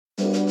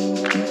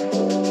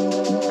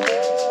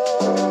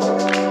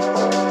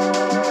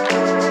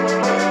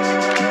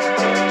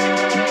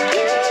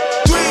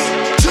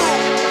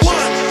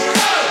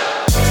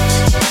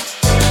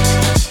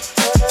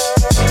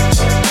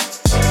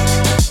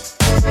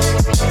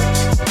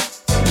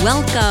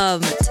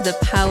Welcome to the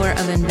Power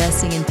of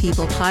Investing in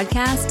People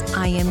podcast.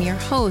 I am your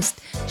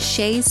host,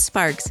 Shay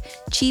Sparks,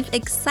 Chief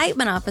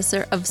Excitement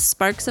Officer of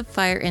Sparks of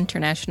Fire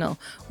International,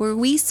 where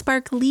we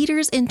spark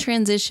leaders in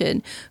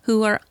transition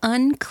who are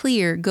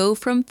unclear, go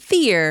from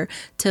fear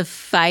to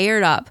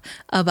fired up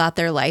about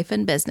their life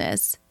and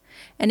business.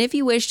 And if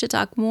you wish to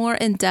talk more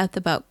in depth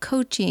about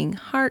coaching,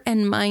 heart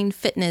and mind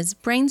fitness,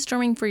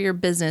 brainstorming for your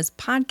business,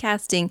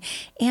 podcasting,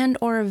 and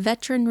or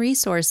veteran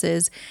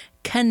resources,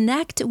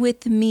 connect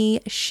with me,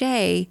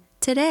 Shay,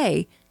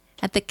 today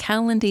at the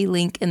Calendly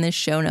link in the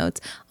show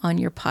notes on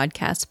your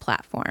podcast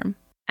platform.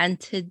 And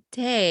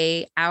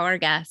today, our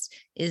guest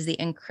is the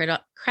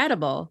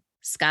incredible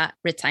Scott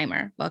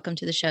Ritzheimer. Welcome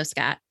to the show,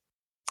 Scott.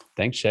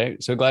 Thanks, Shay.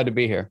 So glad to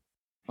be here.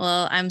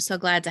 Well, I'm so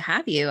glad to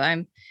have you.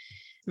 I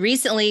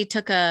recently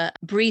took a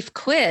brief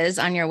quiz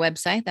on your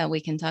website that we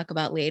can talk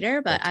about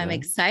later, but I'm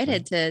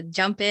excited to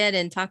jump in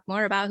and talk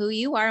more about who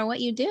you are and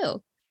what you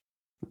do.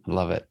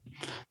 Love it.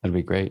 That'd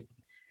be great.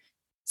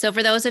 So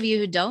for those of you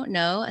who don't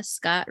know,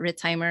 Scott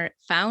Ritzheimer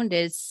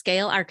founded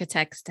Scale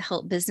Architects to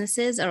help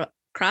businesses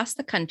across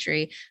the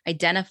country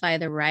identify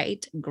the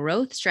right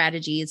growth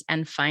strategies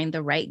and find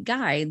the right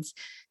guides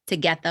to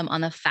get them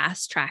on the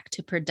fast track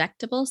to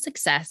predictable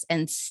success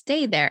and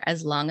stay there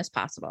as long as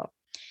possible.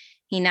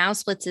 He now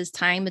splits his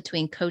time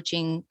between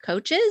coaching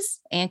coaches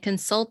and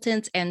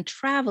consultants and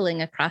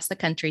traveling across the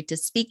country to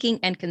speaking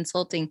and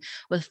consulting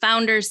with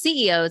founders,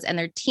 CEOs, and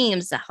their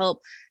teams to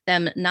help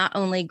them not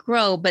only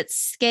grow, but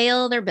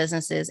scale their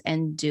businesses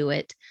and do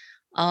it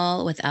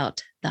all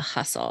without the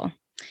hustle.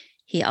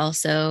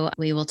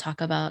 We will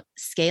talk about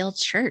Scale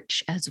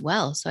Church as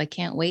well. So I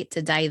can't wait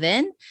to dive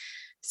in.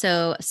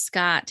 So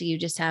Scott, you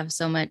just have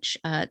so much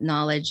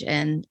knowledge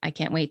and I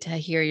can't wait to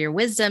hear your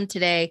wisdom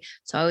today.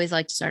 So I always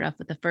like to start off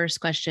with the first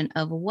question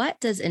of what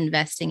does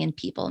investing in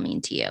people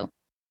mean to you?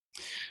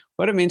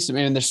 What it means to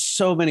me, and there's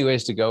so many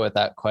ways to go with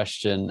that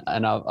question,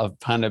 and I've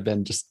kind of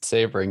been just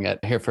savoring it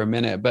here for a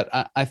minute, but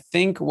I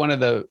think one of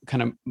the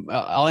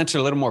I'll answer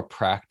a little more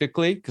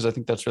practically because I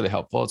think that's really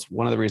helpful. It's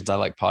one of the reasons I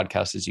like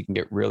podcasts is you can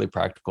get really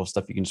practical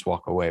stuff you can just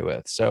walk away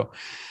with. So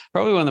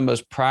probably one of the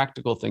most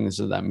practical things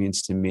that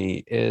means to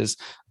me is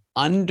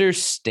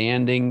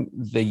understanding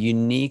the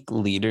unique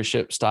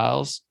leadership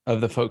styles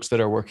of the folks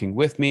that are working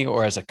with me,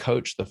 or as a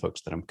coach, the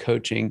folks that I'm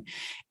coaching,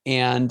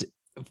 and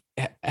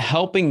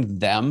helping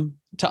them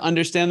to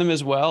understand them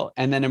as well,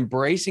 and then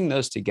embracing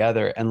those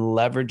together and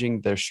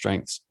leveraging their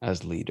strengths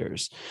as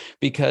leaders,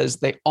 because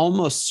they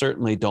almost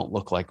certainly don't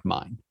look like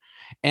mine.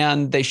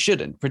 And they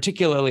shouldn't,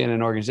 particularly in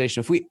an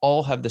organization. If we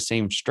all have the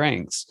same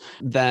strengths,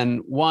 then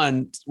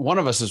one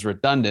of us is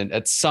redundant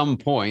at some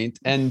point,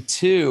 and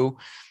two,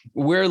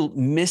 we're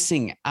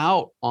missing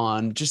out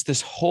on just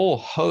this whole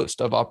host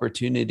of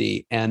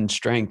opportunity and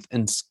strength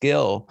and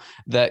skill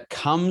that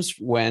comes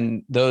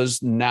when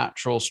those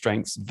natural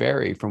strengths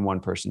vary from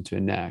one person to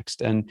the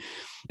next. And,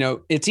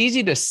 it's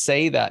easy to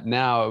say that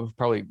now,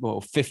 probably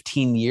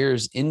 15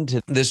 years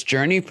into this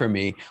journey for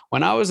me.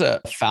 When I was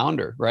a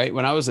founder, right?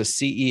 When I was a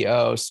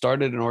CEO,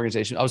 started an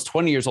organization, I was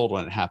 20 years old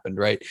when it happened,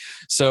 right?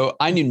 So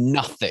I knew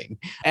nothing.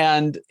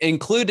 And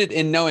included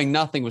in knowing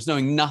nothing was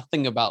knowing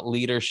nothing about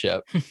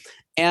leadership.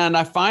 And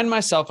I find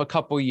myself a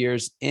couple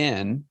years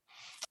in,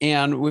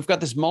 and we've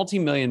got this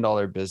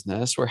multi-million-dollar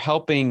business. We're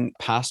helping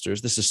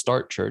pastors. This is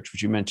Start Church,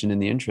 which you mentioned in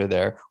the intro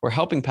there. We're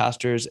helping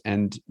pastors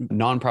and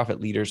nonprofit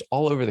leaders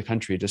all over the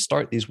country to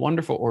start these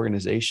wonderful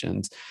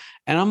organizations.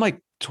 And I'm like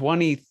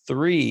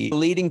 23,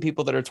 leading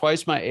people that are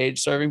twice my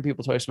age, serving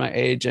people twice my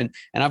age. And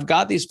I've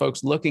got these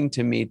folks looking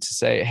to me to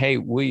say, hey,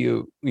 will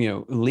you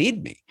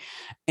lead me?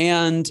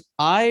 And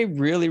I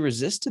really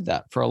resisted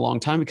that for a long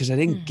time because I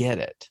didn't get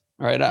it.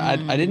 Right. I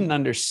didn't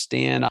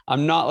understand.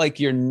 I'm not like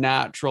your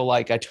natural,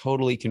 like I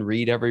totally can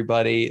read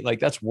everybody.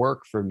 Like that's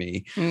work for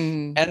me.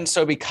 And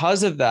so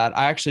because of that,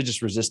 I actually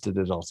just resisted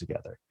it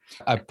altogether.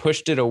 I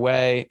pushed it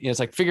away. It's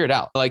like, figure it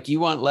out. Like you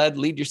want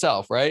lead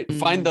yourself, right?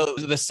 Find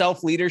the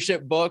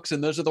self-leadership books.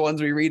 And those are the ones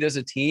we read as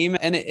a team.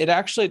 And it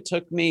actually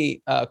took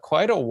me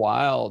quite a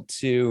while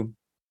to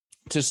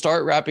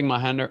start wrapping my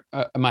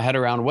head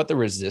around what the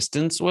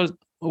resistance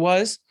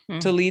was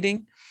to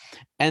leading.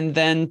 And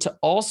then to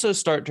also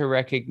start to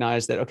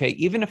recognize that, okay,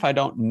 even if I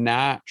don't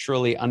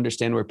naturally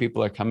understand where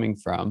people are coming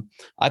from,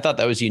 I thought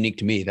that was unique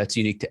to me. That's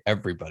unique to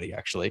everybody,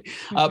 actually.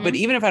 But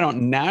even if I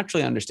don't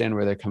naturally understand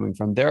where they're coming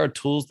from, there are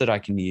tools that I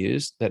can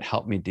use that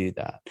help me do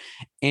that.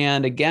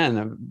 And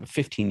again,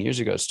 15 years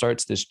ago,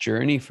 starts this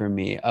journey for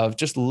me of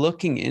just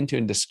looking into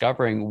and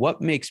discovering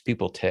what makes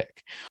people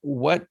tick,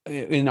 what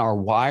in our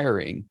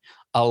wiring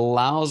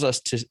allows us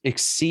to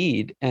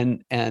exceed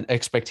and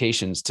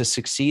expectations, to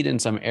succeed in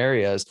some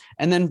areas,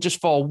 and then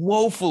just fall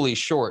woefully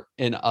short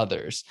in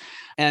others.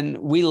 And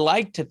we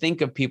like to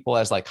think of people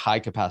as like high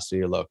capacity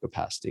or low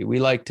capacity. We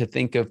like to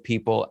think of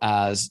people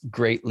as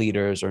great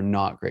leaders or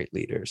not great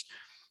leaders.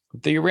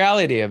 The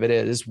reality of it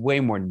is way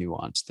more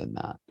nuanced than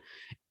that.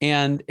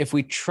 And if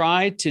we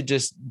try to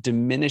just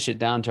diminish it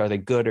down to, are they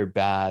good or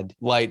bad,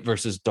 light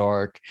versus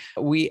dark,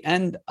 we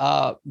end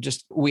up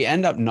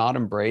not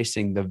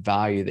embracing the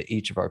value that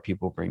each of our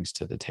people brings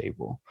to the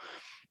table.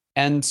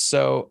 And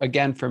so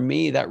again, for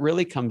me, that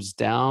really comes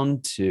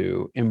down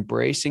to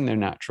embracing their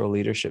natural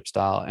leadership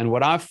style. And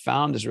what I've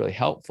found is really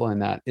helpful in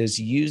that is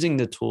using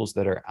the tools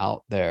that are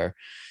out there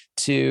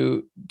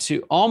to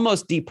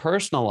almost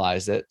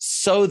depersonalize it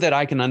so that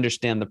I can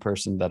understand the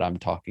person that I'm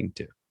talking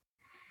to.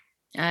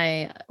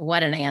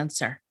 What an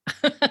answer.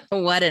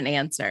 What an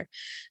answer.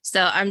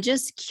 So I'm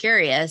just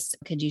curious,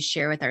 could you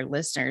share with our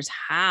listeners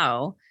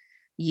how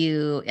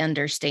you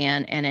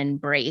understand and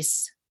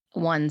embrace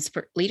one's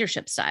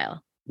leadership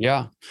style?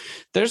 Yeah,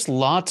 there's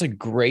lots of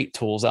great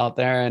tools out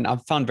there, and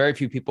I've found very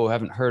few people who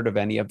haven't heard of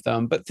any of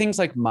them, but things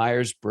like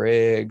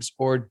Myers-Briggs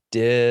or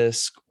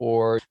DISC,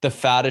 or the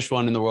fattest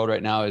one in the world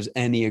right now is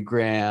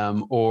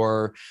Enneagram,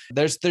 or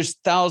there's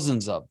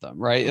thousands of them,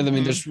 right? I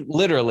mean, there's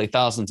literally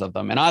thousands of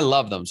them, and I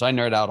love them, so I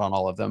nerd out on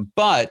all of them.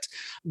 But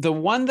the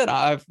one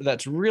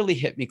that's really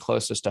hit me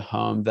closest to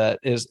home, that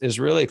is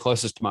really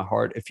closest to my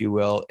heart, if you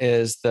will,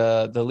 is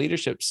the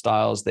leadership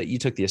styles that you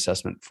took the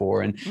assessment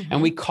for,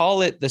 and we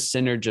call it the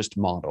Synergist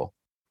model.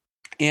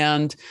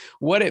 And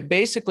what it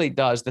basically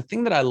does, the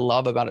thing that I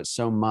love about it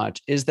so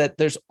much is that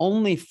there's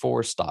only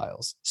 4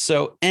 styles.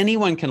 So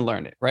anyone can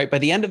learn it, right? By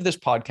the end of this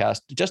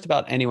podcast, just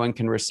about anyone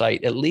can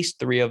recite at least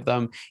 3 of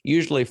them,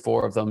 usually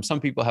 4 of them. Some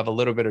people have a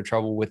little bit of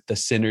trouble with the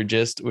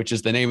Synergist, which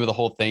is the name of the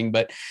whole thing.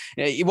 But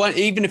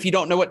even if you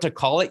don't know what to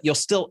call it, you'll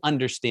still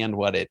understand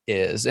what it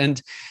is.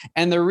 And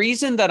the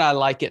reason that I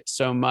like it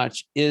so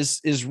much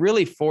is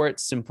really for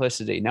its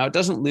simplicity. Now, it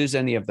doesn't lose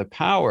any of the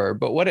power,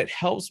 but what it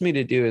helps me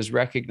to do is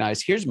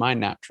recognize, here's my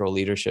natural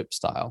leadership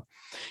style,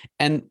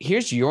 and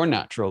here's your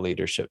natural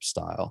leadership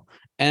style,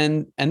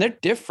 and they're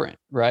different,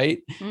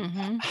 right?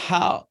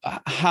 How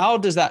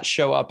does that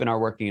show up in our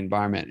working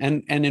environment?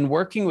 And in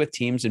working with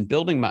teams and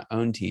building my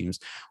own teams,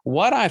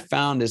 what I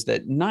found is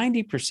that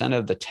 90%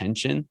 of the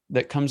tension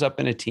that comes up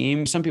in a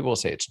team, some people will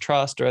say it's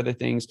trust or other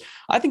things,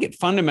 I think it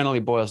fundamentally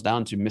boils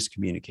down to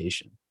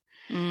miscommunication.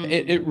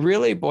 It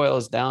really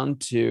boils down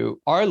to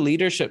our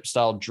leadership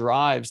style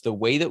drives the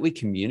way that we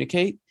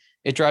communicate.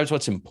 It drives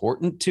what's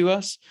important to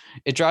us.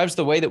 It drives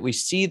the way that we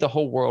see the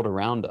whole world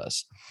around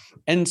us.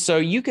 And so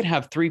you could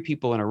have 3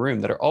 people in a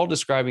room that are all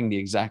describing the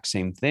exact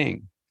same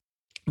thing.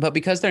 But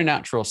because their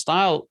natural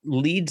style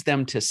leads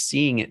them to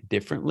seeing it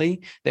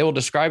differently, they will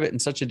describe it in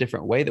such a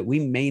different way that we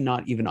may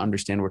not even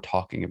understand we're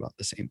talking about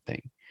the same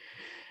thing.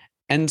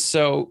 And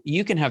so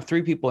you can have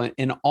 3 people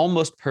in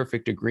almost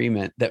perfect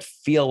agreement that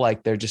feel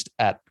like they're just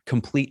at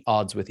complete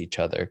odds with each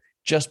other,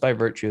 just by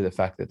virtue of the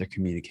fact that they're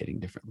communicating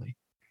differently.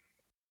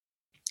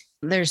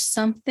 There's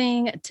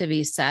something to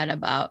be said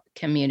about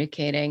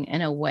communicating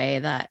in a way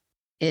that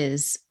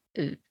is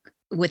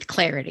with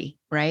clarity,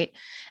 right?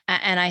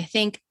 And I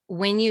think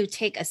when you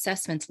take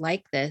assessments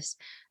like this,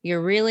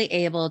 you're really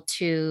able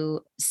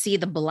to see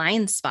the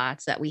blind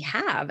spots that we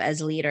have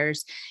as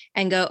leaders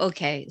and go,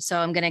 okay, so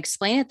I'm going to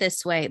explain it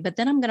this way, but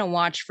then I'm going to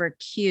watch for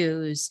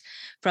cues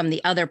from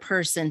the other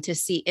person to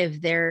see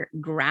if they're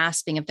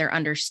grasping, if they're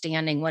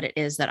understanding what it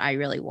is that I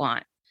really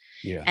want.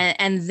 Yeah.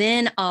 And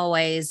then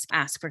always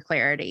ask for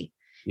clarity,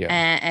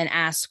 and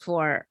ask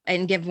for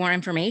and give more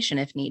information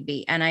if need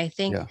be. And I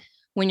think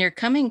when you're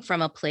coming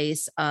from a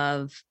place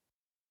of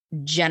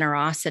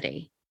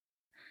generosity,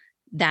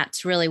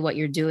 that's really what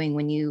you're doing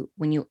when you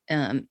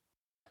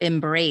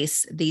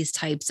embrace these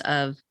types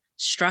of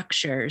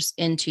structures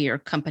into your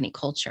company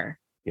culture.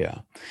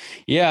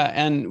 Yeah.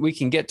 And we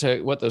can get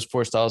to what those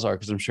 4 styles are,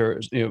 because I'm sure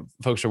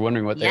folks are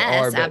wondering what they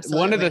are. But absolutely.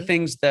 One of the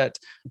things that,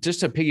 just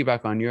to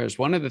piggyback on yours,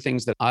 one of the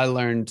things that I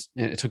learned,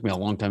 and it took me a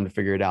long time to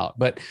figure it out,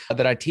 but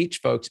that I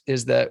teach folks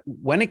is that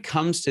when it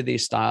comes to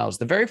these styles,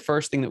 the very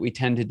first thing that we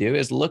tend to do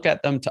is look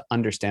at them to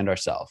understand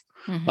ourselves.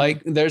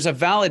 Like there's a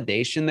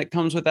validation that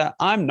comes with that.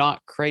 I'm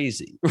not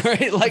crazy, right?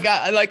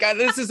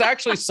 This is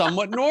actually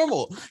somewhat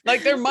normal.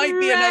 Like there might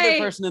be another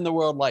person in the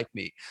world like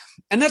me.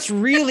 And that's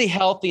really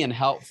healthy and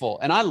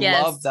helpful. And I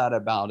love that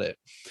about it.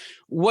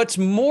 What's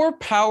more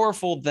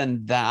powerful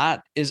than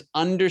that is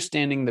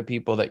understanding the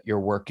people that you're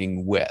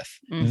working with.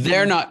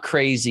 They're not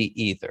crazy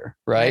either,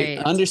 right?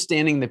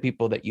 Understanding the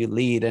people that you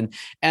lead,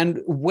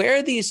 and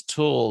where these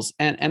tools,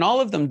 and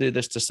all of them do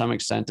this to some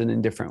extent and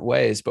in different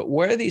ways, but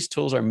where these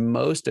tools are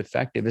most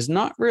effective is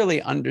not really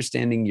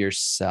understanding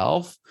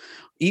yourself,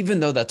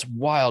 even though that's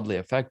wildly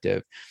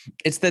effective.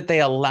 It's that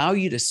they allow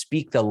you to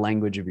speak the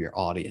language of your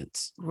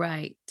audience.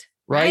 Right.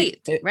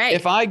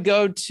 If I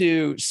go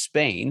to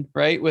Spain,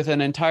 right, with an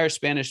entire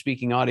Spanish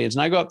speaking audience,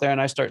 and I go up there and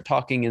I start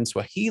talking in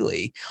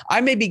Swahili, I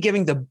may be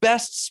giving the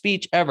best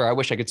speech ever. I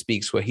wish I could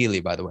speak Swahili,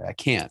 by the way, I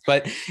can't.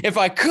 But if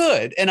I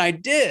could, and I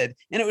did,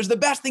 and it was the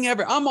best thing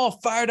ever, I'm all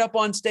fired up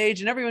on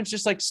stage and everyone's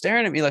just like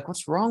staring at me like,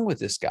 what's wrong with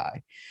this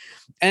guy?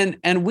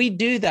 And we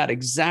do that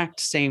exact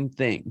same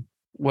thing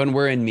when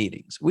we're in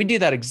meetings. We do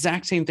that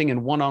exact same thing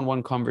in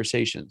one-on-one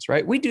conversations,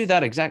 right? I do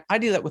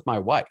that with my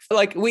wife.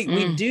 Like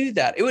we do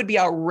that. It would be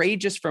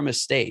outrageous from a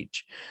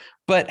stage.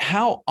 But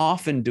how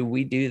often do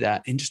we do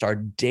that in just our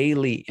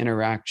daily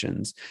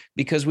interactions?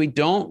 Because we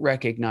don't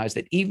recognize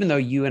that even though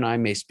you and I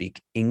may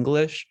speak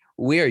English,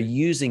 we are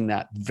using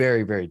that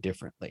very, very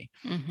differently.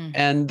 Mm-hmm.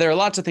 And there are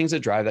lots of things that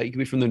drive that. You can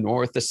be from the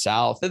north, the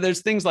south,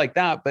 there's things like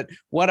that. But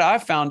what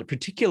I've found,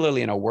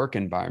 particularly in a work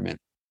environment,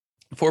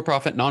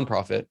 for-profit,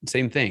 nonprofit,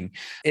 same thing,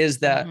 is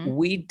that Mm-hmm.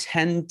 we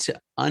tend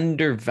to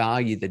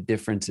undervalue the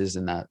differences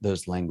in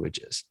those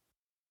languages.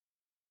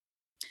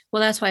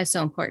 Well, that's why it's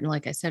so important,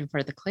 like I said,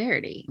 for the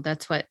clarity.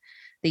 That's what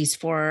these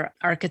 4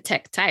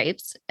 architect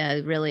types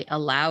really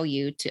allow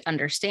you to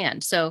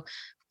understand. So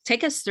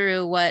take us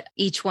through what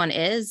each one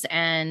is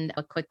and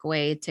a quick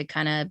way to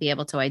kind of be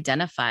able to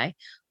identify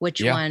which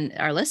Yeah. one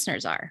our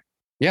listeners are.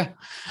 Yeah.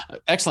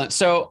 Excellent.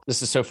 So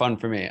this is so fun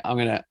for me. I'm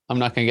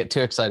not going to get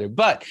too excited,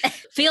 but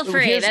feel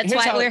free. That's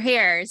why we're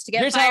here, is to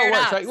get fired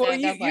up. Right? Well,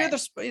 you're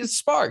the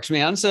sparks,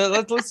 man. So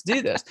let's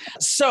do this.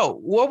 So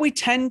what we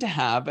tend to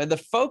have are the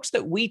folks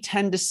that we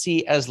tend to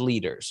see as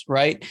leaders,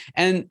 right?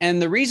 And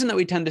the reason that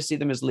we tend to see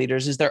them as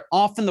leaders is they're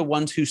often the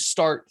ones who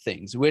start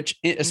things, which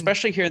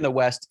especially here in the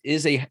West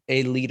is a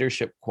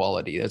leadership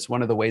quality. That's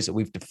one of the ways that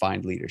we've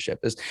defined leadership,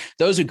 is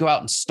those who go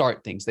out and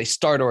start things. They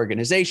start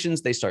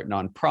organizations, they start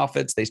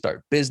nonprofits, they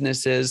start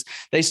businesses,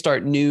 they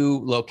start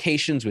new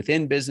locations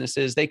within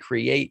businesses, they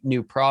create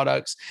new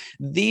products.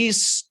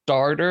 These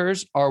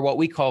starters are what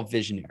we call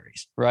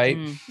visionaries, right?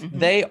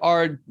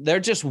 Mm-hmm. They're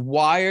just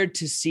wired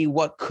to see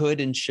what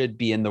could and should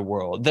be in the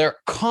world. They're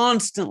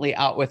constantly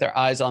out with their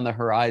eyes on the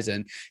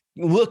horizon,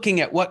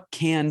 looking at what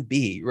can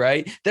be,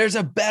 right? There's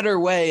a better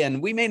way,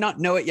 and we may not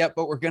know it yet,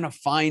 but we're going to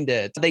find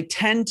it. They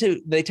tend to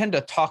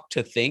talk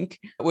to think,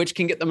 which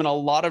can get them in a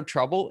lot of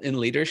trouble in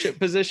leadership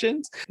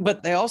positions,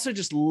 but they also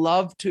just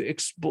love to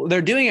explore.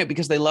 They're doing it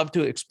because they love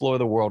to explore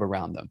the world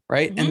around them,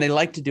 right? Mm-hmm. And they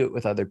like to do it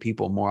with other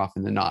people more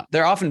often than not.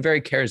 They're often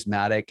very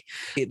charismatic.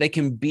 They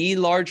can be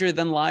larger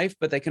than life,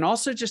 but they can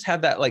also just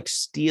have that like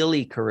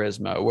steely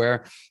charisma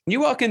where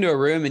you walk into a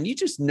room and you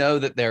just know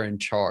that they're in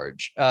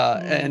charge,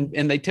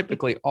 and they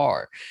typically are.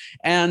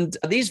 And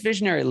these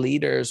visionary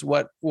leaders,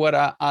 what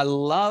I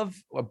love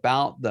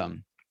about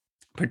them,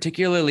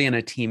 particularly in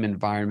a team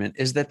environment,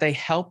 is that they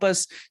help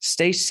us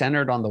stay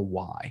centered on the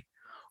why.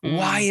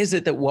 Why is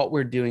it that what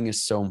we're doing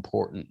is so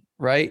important,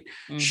 right?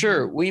 Mm-hmm.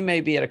 Sure, we may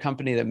be at a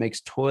company that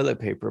makes toilet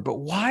paper, but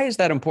why is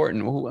that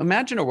important? Well,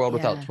 imagine a world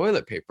without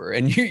toilet paper,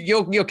 and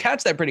you'll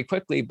catch that pretty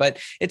quickly. But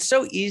it's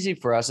so easy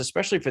for us,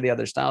 especially for the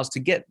other styles, to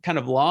get kind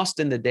of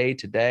lost in the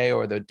day-to-day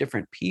or the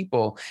different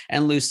people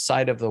and lose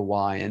sight of the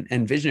why.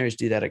 And visionaries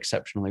do that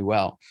exceptionally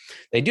well.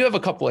 They do have a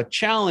couple of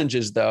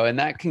challenges, though, and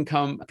that can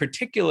come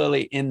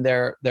particularly in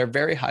their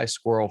very high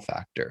squirrel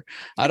factor.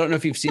 I don't know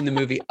if you've seen the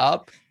movie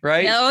Up,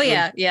 right? Oh,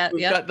 yeah.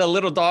 We've got the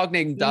little dog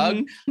named Doug.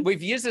 Mm-hmm.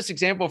 We've used this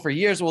example for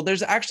years. Well,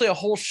 there's actually a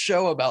whole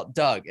show about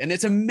Doug, and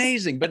it's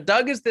amazing. But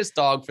Doug is this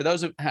dog, for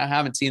those who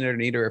haven't seen it or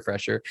need a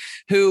refresher,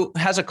 who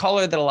has a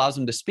collar that allows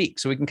him to speak.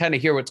 So we can kind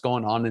of hear what's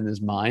going on in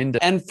his mind.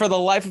 And for the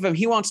life of him,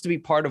 he wants to be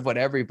part of what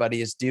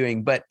everybody is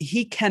doing, but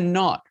he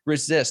cannot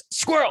resist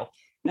squirrel.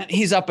 And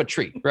he's up a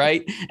tree,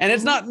 right? And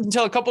it's not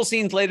until a couple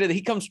scenes later that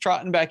he comes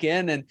trotting back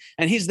in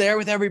and he's there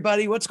with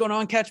everybody. What's going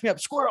on? Catch me up,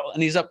 squirrel.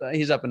 And he's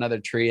up another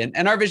tree.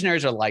 And our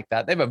visionaries are like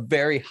that. They have a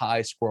very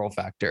high squirrel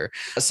factor.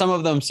 Some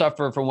of them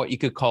suffer from what you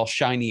could call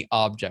shiny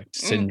object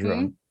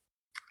syndrome.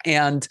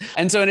 Mm-hmm.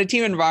 And so in a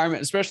team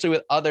environment, especially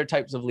with other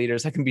types of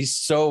leaders, that can be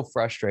so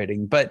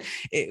frustrating. But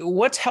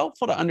what's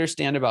helpful to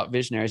understand about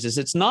visionaries is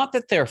it's not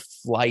that they're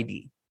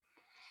flighty.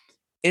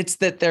 It's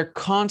that they're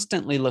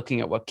constantly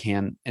looking at what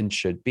can and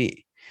should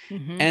be.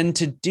 Mm-hmm. And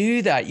to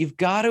do that, you've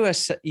got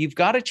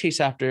to chase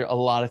after a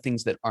lot of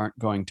things that aren't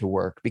going to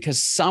work,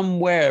 because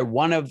somewhere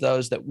one of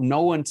those that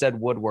no one said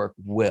would work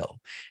will.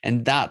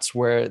 And that's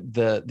where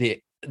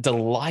the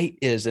delight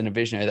is in a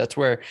visionary. That's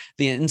where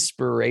the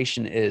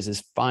inspiration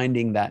is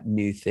finding that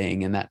new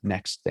thing and that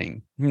next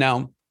thing.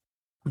 Now,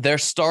 they're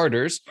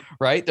starters,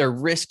 right? They're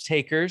risk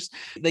takers.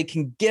 They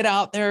can get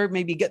out there,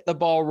 maybe get the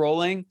ball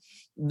rolling.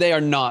 They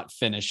are not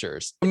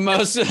finishers,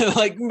 most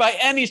like by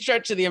any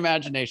stretch of the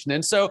imagination.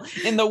 And so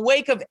in the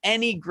wake of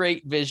any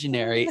great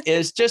visionary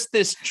is just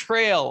this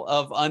trail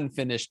of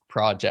unfinished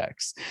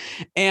projects.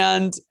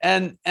 And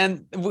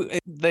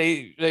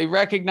they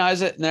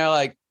recognize it and they're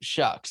like,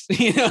 shucks,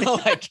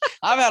 like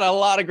I've had a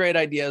lot of great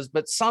ideas,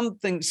 but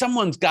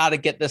someone's got to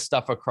get this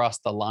stuff across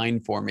the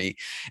line for me.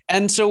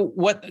 And so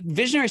what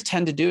visionaries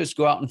tend to do is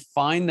go out and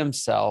find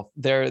themselves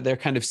their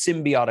kind of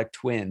symbiotic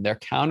twin, their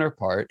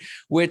counterpart,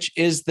 which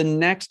is the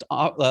next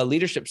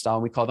leadership style.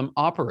 We call them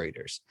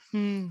operators.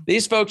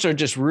 These folks are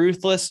just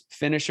ruthless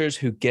finishers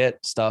who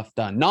get stuff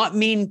done. Not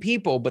mean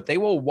people, but they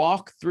will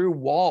walk through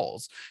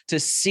walls to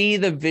see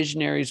the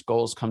visionary's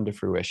goals come to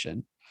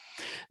fruition.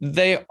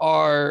 They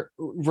are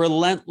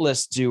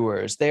relentless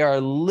doers. They are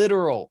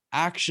literal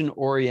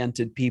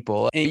action-oriented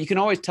people. And you can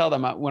always tell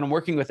them when I'm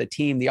working with a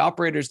team, the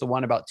operator is the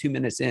one about 2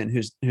 minutes in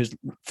whose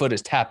foot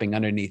is tapping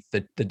underneath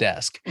the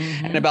desk.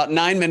 Mm-hmm. And about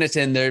 9 minutes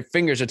in, their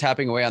fingers are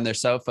tapping away on their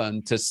cell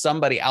phone to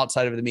somebody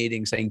outside of the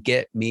meeting saying,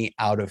 get me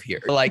out of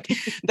here. Like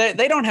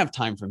they don't have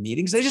time for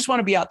meetings. They just want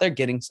to be out there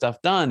getting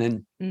stuff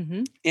done.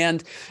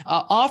 And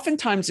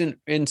oftentimes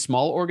in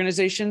small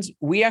organizations,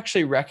 we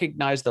actually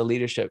recognize the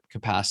leadership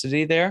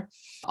capacity there.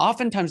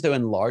 Oftentimes, though,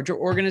 in larger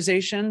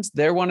organizations,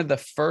 they're one of the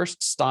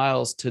first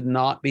styles to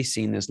not be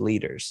seen as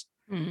leaders.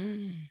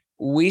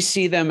 We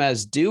see them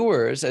as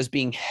doers, as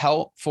being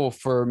helpful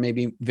for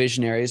maybe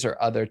visionaries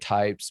or other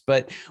types,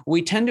 but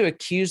we tend to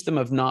accuse them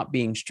of not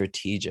being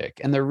strategic.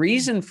 And the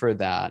reason for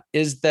that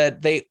is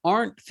that they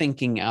aren't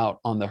thinking out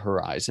on the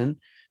horizon.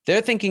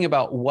 They're thinking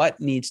about what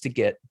needs to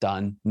get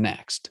done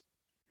next.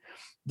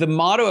 The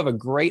motto of a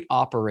great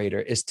operator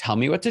is tell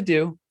me what to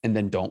do and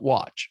then don't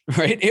watch,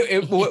 right?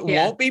 It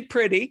won't be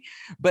pretty,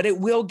 but it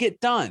will get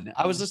done.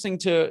 I was listening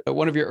to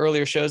one of your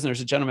earlier shows and there's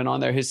a gentleman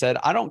on there who said,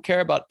 I don't care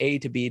about A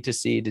to B to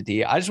C to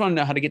D. I just want to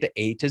know how to get to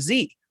A to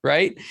Z,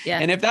 right? Yeah.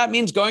 And if that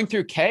means going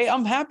through K,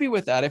 I'm happy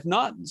with that. If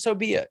not, so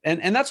be it.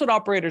 And that's what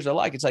operators are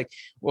like. It's like,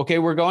 okay,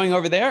 we're going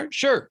over there.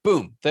 Sure.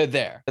 Boom. They're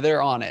there.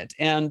 They're on it.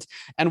 And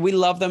we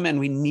love them and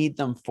we need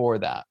them for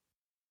that.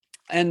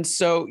 And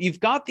so you've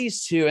got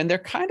these two, and they're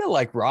kind of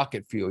like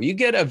rocket fuel. You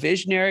get a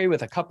visionary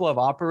with a couple of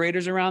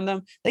operators around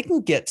them, they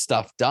can get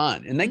stuff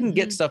done, and they can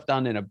get stuff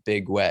done in a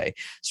big way.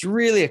 It's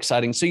really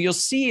exciting. So you'll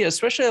see,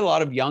 especially a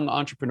lot of young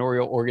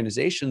entrepreneurial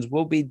organizations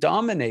will be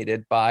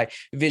dominated by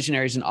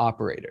visionaries and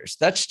operators.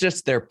 That's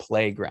just their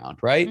playground,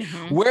 right?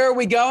 Where are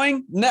we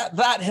going?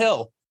 That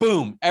hill.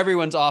 Boom,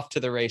 everyone's off to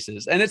the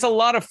races. And it's a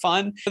lot of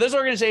fun. Those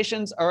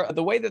organizations are,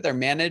 the way that they're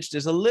managed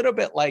is a little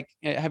bit like,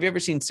 have you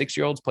ever seen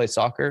 6-year-olds play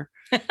soccer?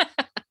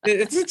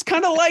 It's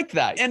kind of like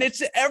that. And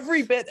it's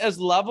every bit as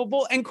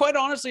lovable. And quite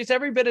honestly, it's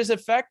every bit as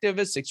effective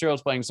as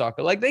 6-year-olds playing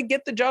soccer. Like they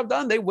get the job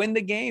done, they win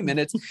the game. And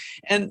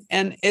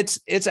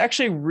it's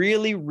actually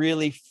really,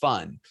 really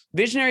fun.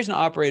 Visionaries and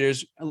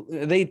operators,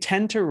 they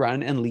tend to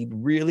run and lead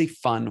really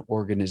fun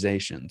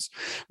organizations.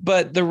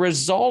 But the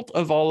result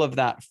of all of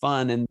that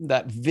fun and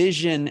that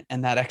vision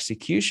and that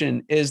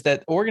execution is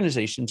that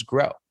organizations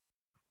grow.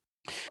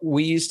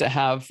 We used to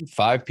have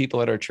 5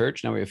 people at our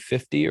church. Now we have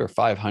 50 or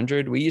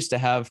 500. We used to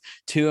have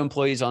 2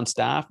 employees on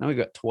staff. Now we've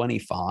got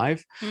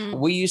 25.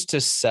 We used to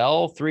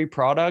sell 3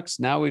 products.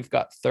 Now we've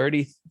got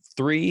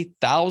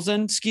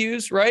 33,000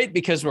 SKUs, right?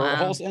 Because we're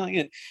wholesaling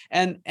it.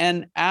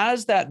 And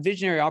as that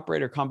visionary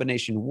operator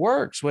combination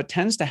works, what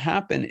tends to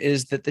happen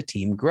is that the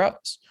team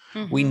grows.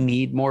 We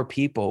need more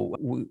people.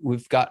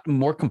 We've got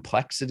more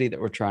complexity that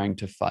we're trying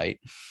to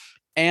fight.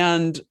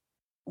 And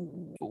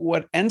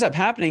what ends up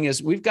happening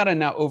is we've got to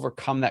now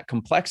overcome that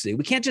complexity.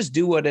 We can't just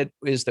do what it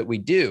is that we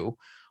do.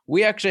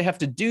 We actually have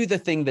to do the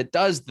thing that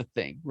does the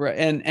thing, right?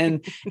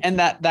 And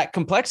that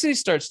complexity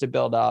starts to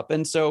build up.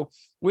 And so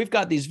we've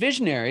got these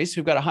visionaries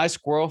who've got a high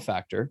squirrel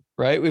factor,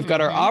 right? We've got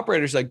our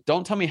operators like,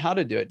 don't tell me how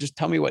to do it. Just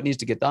tell me what needs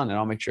to get done and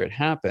I'll make sure it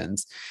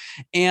happens.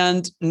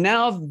 And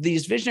now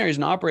these visionaries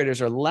and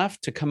operators are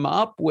left to come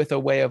up with a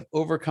way of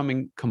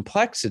overcoming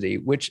complexity,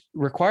 which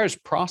requires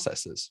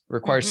processes,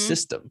 requires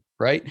system,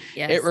 right?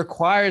 Yes. It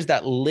requires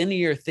that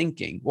linear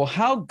thinking. Well,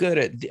 how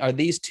good are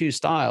these two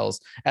styles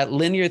at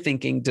linear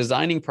thinking,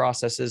 designing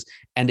processes,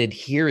 and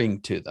adhering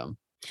to them?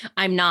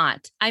 I'm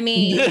not. I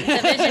mean, the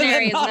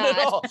visionary is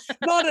not.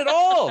 Not at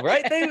all,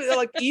 right? They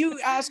like you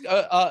ask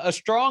a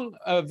strong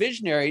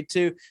visionary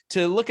to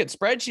look at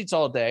spreadsheets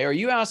all day, or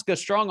you ask a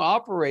strong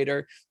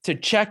operator to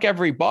check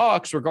every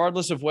box,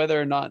 regardless of whether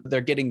or not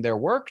they're getting their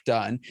work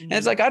done. And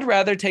it's like, I'd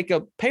rather take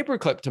a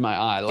paperclip to my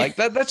eye. Like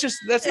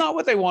that's not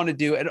what they want to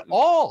do at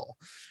all.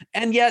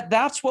 And yet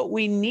that's what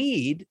we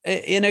need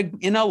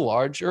in a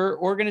larger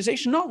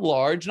organization, not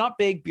large, not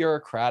big,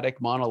 bureaucratic,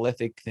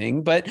 monolithic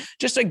thing, but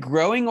just a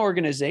growing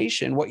organization.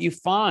 What you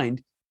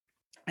find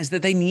is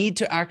that they need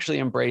to actually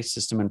embrace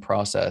system and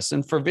process.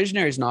 And for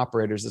visionaries and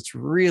operators, it's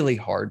really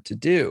hard to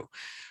do,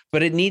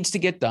 but it needs to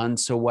get done.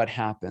 So what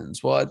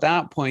happens? Well, at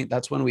that point,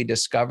 that's when we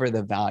discover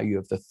the value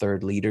of the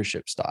third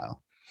leadership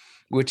style,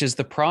 which is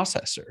the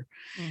processor.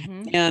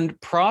 And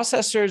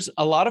processors,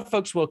 a lot of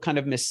folks will kind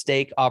of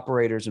mistake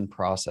operators and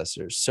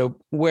processors. So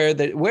where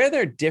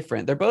they're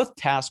different, they're both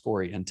task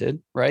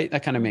oriented, right?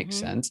 That kind of makes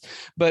sense.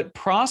 But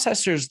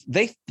processors,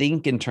 they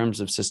think in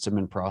terms of system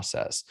and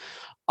process.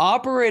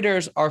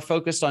 Operators are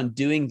focused on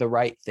doing the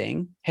right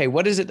thing. Hey,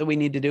 what is it that we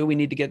need to do? We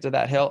need to get to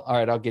that hill. All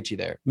right, I'll get you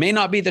there. May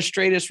not be the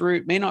straightest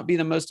route, may not be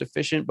the most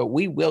efficient, but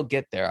we will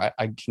get there.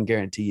 I can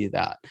guarantee you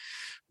that.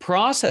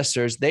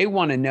 Processors, they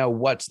want to know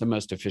what's the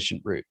most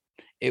efficient route.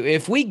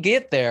 If we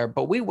get there,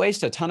 but we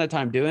waste a ton of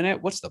time doing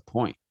it, what's the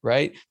point,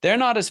 right? They're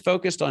not as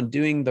focused on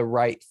doing the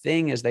right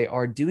thing as they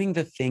are doing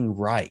the thing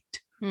right.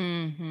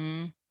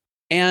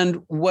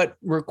 And what's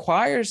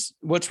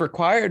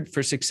required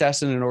for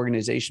success in an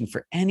organization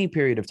for any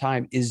period of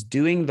time is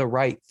doing the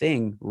right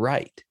thing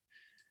right.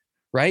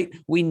 right?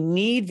 We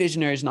need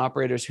visionaries and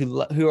operators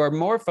who are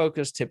more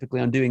focused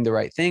typically on doing the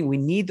right thing. We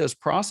need those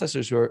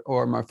processors who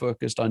are more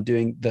focused on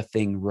doing the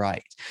thing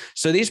right.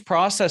 So these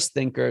process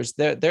thinkers,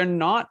 they're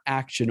not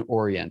action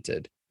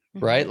oriented,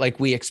 right? Like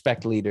we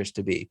expect leaders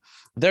to be.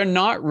 They're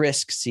not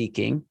risk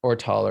seeking or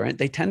tolerant.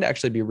 They tend to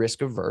actually be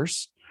risk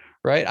averse,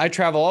 right? I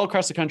travel all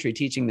across the country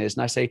teaching this,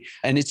 and I say,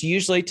 and it's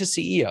usually to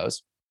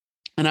CEOs.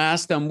 And I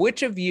ask them,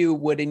 which of you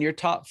would in your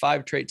top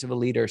 5 traits of a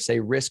leader say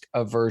risk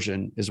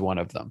aversion is one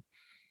of them?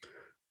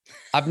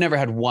 I've never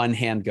had one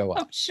hand go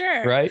up. I'm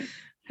sure. Right.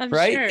 I'm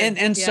right. sure.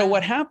 And so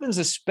what happens,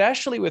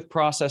 especially with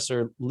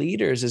processor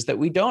leaders, is that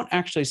we don't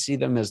actually see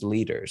them as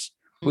leaders.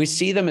 We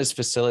see them as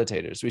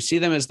facilitators. We see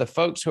them as the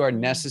folks who are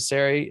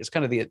necessary. It's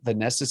kind of the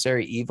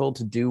necessary evil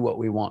to do what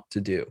we want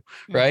to do,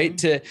 right?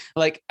 To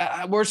like,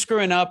 we're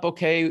screwing up.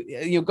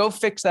 Okay, go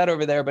fix that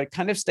over there, but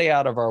kind of stay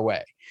out of our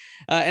way.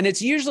 And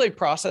it's usually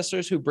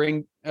processors who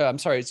bring,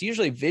 it's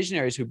usually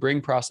visionaries who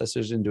bring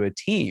processors into a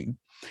team.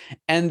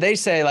 And they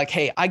say like,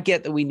 hey, I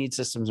get that we need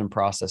systems and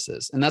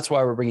processes. And that's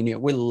why we're bringing you.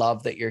 We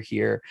love that you're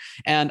here.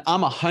 And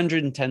I'm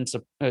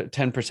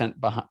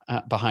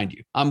 110% behind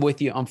you. I'm with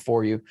you. I'm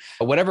for you.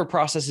 Whatever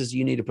processes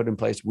you need to put in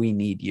place, we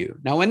need you.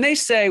 Now, when they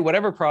say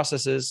whatever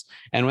processes,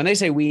 and when they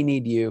say we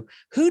need you,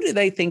 who do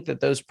they think that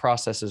those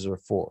processes are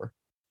for?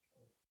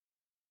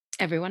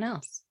 Everyone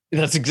else.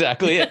 That's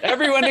exactly it.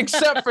 Everyone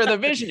except for the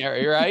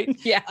visionary, right?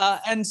 Yeah.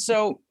 And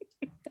so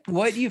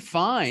what you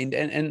find,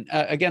 and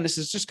again, this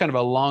is just kind of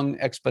a long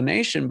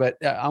explanation, but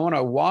I want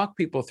to walk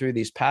people through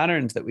these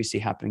patterns that we see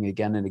happening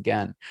again and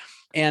again.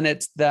 And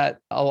it's that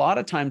a lot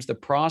of times the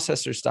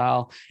processor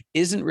style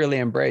isn't really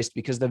embraced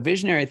because the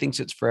visionary thinks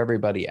it's for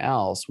everybody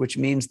else, which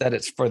means that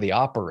it's for the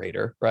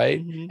operator,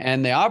 right?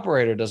 And the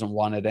operator doesn't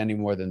want it any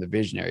more than the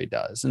visionary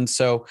does. And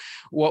so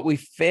what we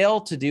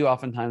fail to do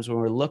oftentimes when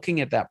we're looking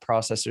at that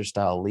processor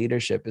style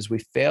leadership is we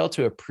fail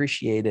to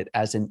appreciate it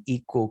as an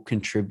equal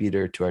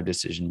contributor to our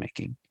decision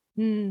making.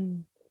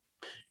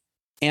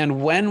 And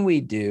when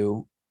we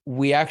do,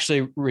 we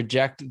actually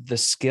reject the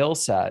skill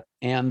set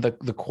and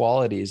the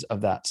qualities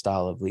of that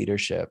style of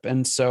leadership.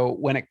 And so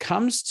when it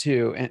comes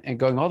to, and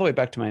going all the way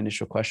back to my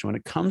initial question, when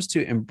it comes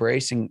to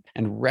embracing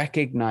and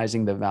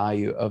recognizing the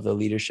value of the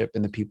leadership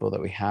and the people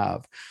that we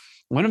have,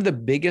 one of the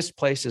biggest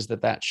places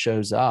that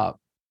shows up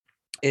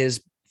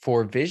is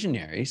for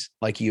visionaries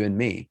like you and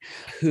me,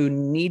 who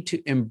need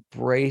to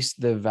embrace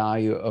the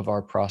value of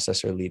our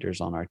processor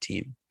leaders on our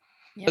team.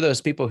 Yep. For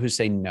those people who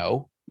say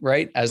no,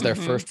 right, as their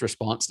first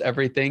response to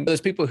everything,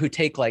 those people who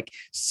take like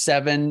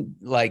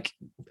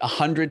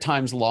 100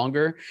 times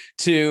longer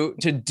to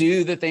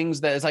do the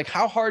things that is like,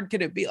 how hard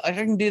could it be? Like, I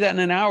can do that in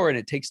an hour and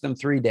it takes them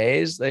 3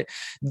 days.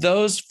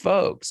 Those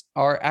folks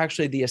are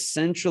actually the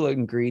essential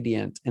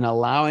ingredient in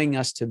allowing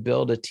us to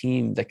build a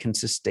team that can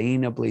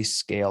sustainably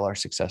scale our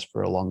success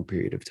for a long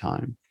period of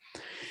time.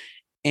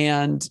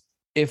 And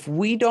if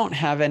we don't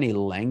have any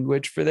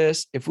language for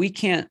this, if we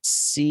can't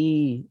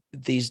see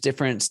these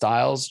different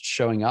styles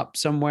showing up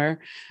somewhere,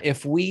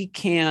 if we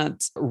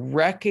can't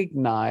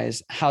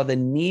recognize how the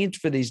needs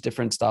for these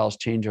different styles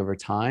change over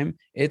time,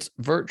 it's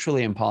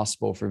virtually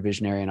impossible for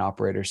visionary and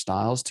operator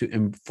styles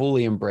to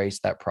fully embrace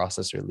that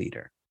processor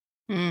leader.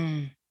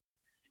 And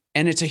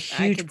it's a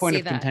huge point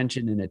of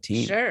contention in a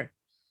team. Sure.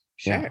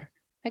 Yeah.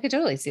 I could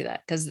totally see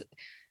that, because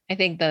I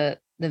think the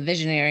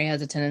visionary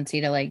has a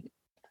tendency to like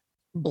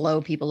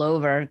blow people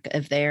over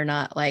if they're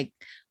not like,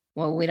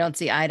 well, we don't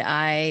see eye to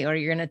eye, or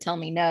you're going to tell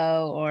me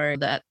no, or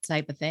that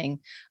type of thing.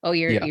 Oh,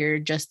 you're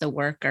just the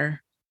worker,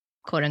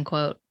 quote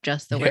unquote,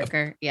 just the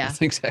worker. Yeah.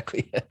 That's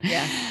exactly it.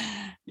 Yeah.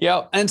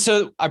 Yeah. And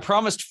so I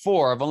promised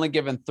 4, I've only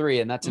given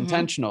 3, and that's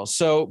intentional.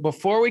 So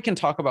before we can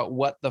talk about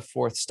what the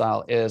 4th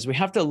style is, we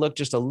have to look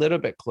just a little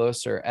bit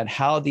closer at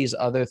how these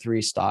other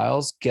 3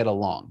 styles get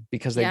along,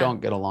 because they don't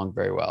get along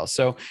very well.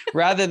 So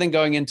rather than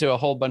going into a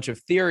whole bunch of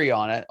theory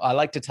on it, I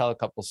like to tell a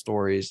couple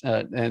stories,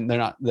 and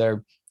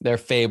they're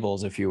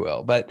fables, if you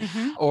will, but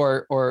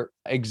or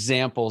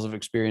examples of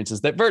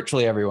experiences that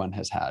virtually everyone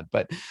has had.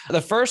 But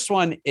the first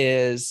one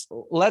is,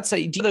 let's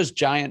say, do those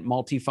giant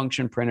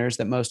multifunction printers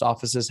that most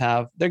offices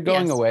have? They're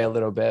going away a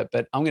little bit,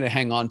 but I'm going to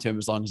hang on to them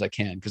as long as I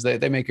can, because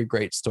they make a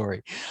great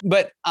story.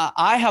 But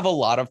I have a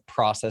lot of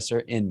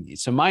processor in me.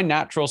 So my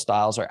natural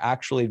styles are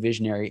actually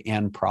visionary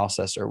and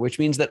processor, which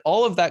means that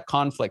all of that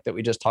conflict that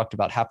we just talked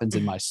about happens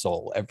in my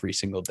soul every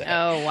single day.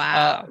 Oh,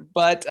 wow.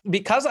 But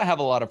because I have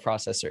a lot of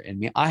processor in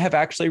me, I have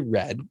actually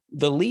read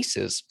the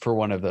leases for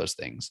one of those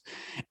things.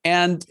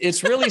 And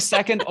it's really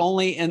second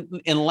only in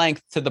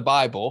length to the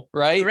Bible,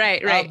 right?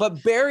 Right.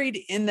 But buried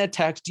in the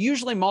text,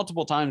 usually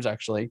multiple times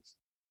actually,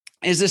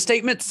 is a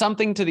statement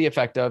something to the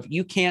effect of,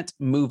 you can't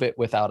move it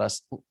without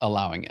us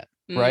allowing it,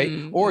 right?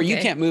 Or you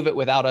can't move it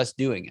without us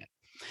doing it.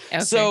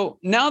 Okay. So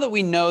now that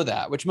we know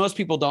that, which most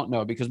people don't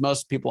know because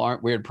most people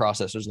aren't weird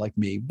processors like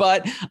me,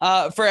 but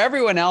for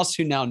everyone else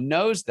who now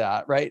knows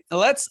that, right?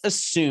 Let's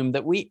assume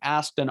that we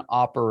asked an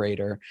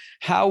operator,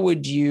 how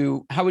would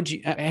you,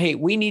 hey,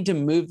 we need to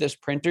move this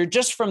printer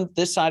just from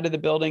this side of the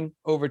building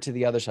over to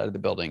the other side of the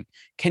building.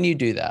 Can you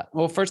do that?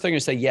 Well, first they're going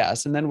to say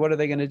yes. And then what are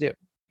they going to do?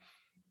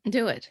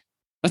 Do it.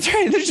 That's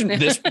right.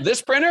 There's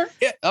this printer.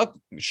 Yeah. Oh,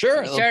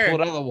 sure. They'll Sure. pull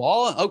it out of the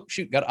wall. Oh,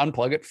 shoot. Got to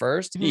unplug it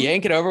first. Mhm. You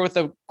yank it over with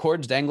the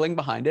cords dangling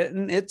behind it.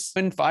 And it's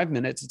in 5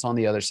 minutes. It's on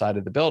the other side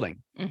of the building.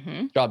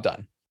 Mm-hmm. Job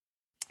done.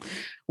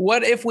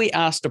 What if we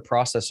asked a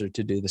processor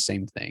to do the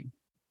same thing?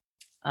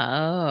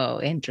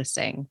 Oh,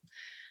 interesting.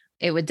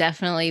 It would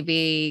definitely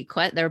be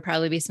there would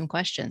probably be some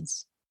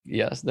questions.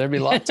 Yes, there'd be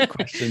lots of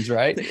questions,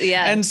 right?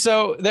 Yeah. And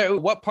so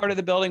what part of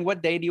the building,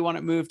 what day do you want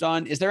it moved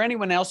on? Is there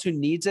anyone else who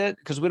needs it?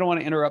 Because we don't want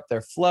to interrupt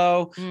their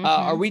flow. Mm-hmm.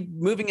 Are we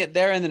moving it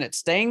there and then it's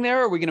staying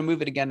there? Or are we going to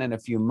move it again in a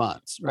few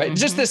months, right? Mm-hmm.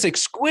 Just this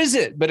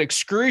exquisite but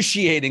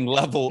excruciating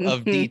level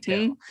of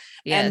detail.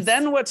 Yes. And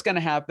then what's going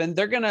to happen?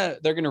 They're going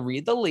to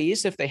read the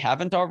lease if they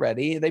haven't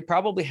already. They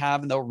probably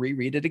have, and they'll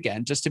reread it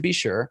again just to be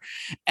sure.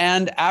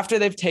 And after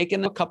they've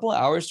taken a couple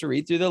of hours to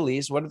read through the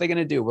lease, what are they going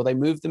to do? Will they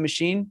move the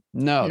machine?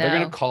 No. They're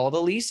going to call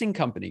the leasing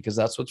company because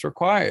that's what's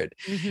required.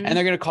 Mm-hmm. And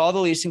they're going to call the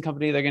leasing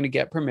company. They're going to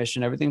get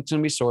permission. Everything's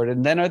going to be sorted.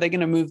 And then are they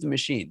going to move the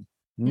machine?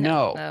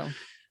 No.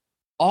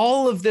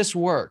 All of this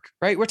work,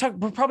 right? We're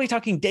probably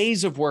talking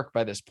days of work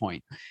by this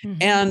point.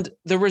 Mm-hmm. And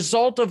the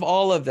result of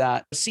all of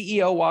that, the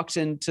CEO walks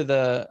into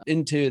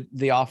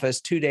the office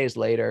 2 days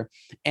later,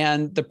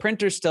 and the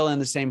printer's still in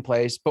the same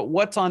place. But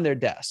what's on their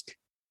desk?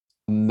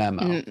 A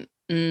memo.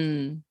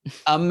 Mm-hmm.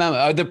 A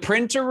memo. The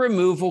printer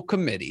removal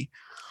committee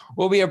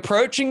will be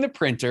approaching the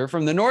printer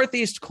from the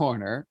northeast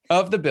corner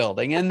of the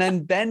building and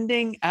then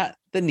bending at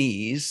the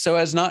knees so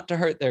as not to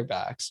hurt their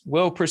backs.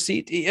 Will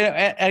proceed.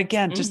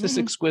 Again, just this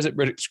exquisite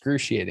but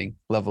excruciating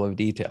level of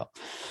detail.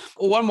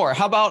 One more.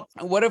 How about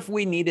what if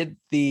we needed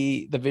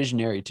the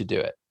visionary to do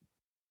it?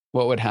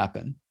 What would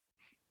happen?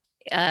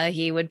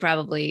 He would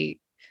probably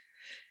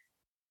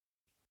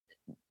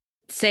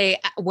say,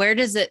 where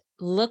does it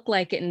look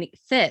like it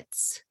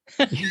fits?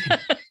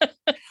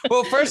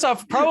 Well, first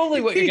off,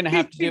 probably what you're going to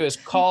have to do is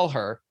call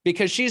her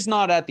because she's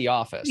not at the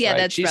office. Yeah, right?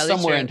 that's she's probably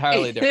somewhere true.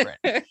 Entirely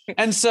different.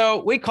 And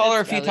so we call her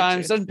a few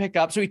times, true. Doesn't pick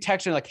up. So we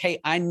text her like, hey,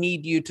 I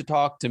need you to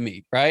talk to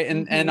me. Right.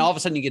 And all of a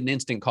sudden you get an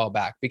instant call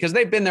back because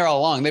they've been there all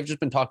along. They've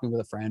just been talking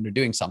with a friend or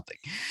doing something.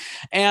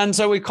 And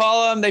so we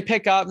call them, they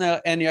pick up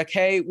and you're like,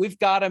 hey, we've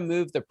got to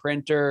move the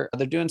printer.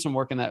 They're doing some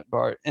work in that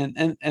part. And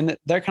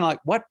they're kind of like,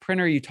 what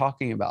printer are you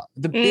talking about?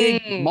 The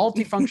big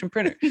multifunction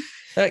printer.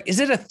 Like, is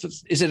it a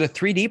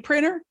 3D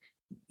printer?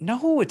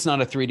 No, it's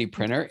not a 3D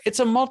printer.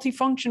 It's a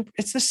multifunction.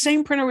 It's the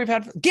same printer we've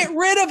had. Get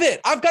rid of it.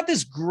 I've got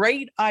this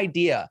great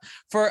idea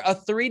for a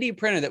 3D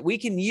printer that we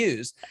can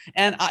use,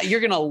 and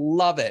you're going to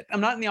love it. I'm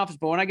not in the office,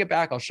 but when I get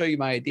back, I'll show you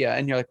my idea.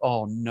 And you're like,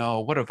 oh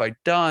no, what have I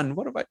done?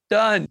 What have I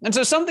done? And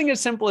so something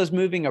as simple as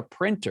moving a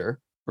printer,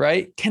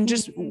 right,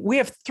 we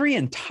have 3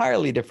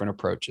 entirely different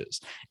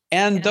approaches.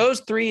 And those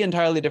 3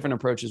 entirely different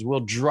approaches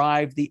will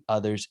drive the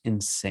others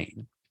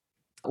insane.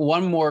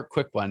 One more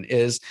quick one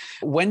is,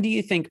 when do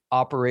you think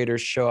operators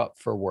show up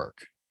for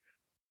work?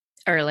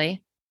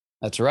 Early.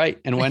 That's right.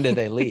 And when do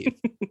they leave?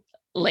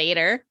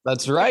 Later.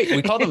 That's right.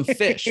 We call them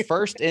fish.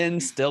 First in,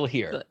 still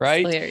here,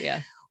 right? Still here,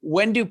 yeah.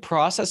 When do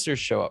processors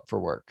show up for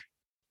work?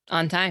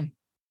 On time.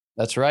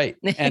 That's right.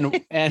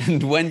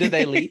 And when do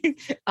they leave?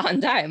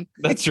 On time.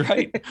 That's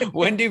right.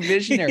 When do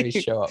visionaries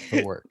show up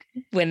for work?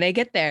 When they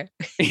get there.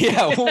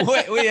 Yeah.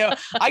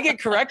 I get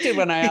corrected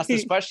when I ask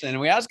this question, and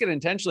we ask it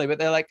intentionally, but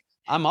they're like,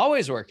 I'm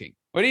always working.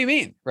 What do you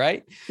mean?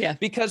 Right? Yeah.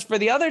 Because for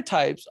the other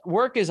types,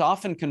 work is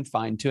often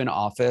confined to an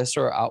office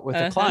or out with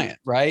a client,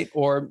 right?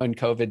 Or in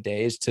COVID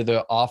days to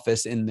the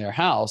office in their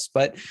house.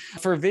 But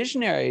for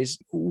visionaries,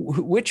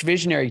 which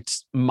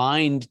visionary's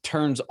mind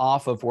turns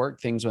off of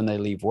work things when they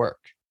leave work?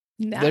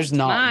 There's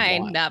not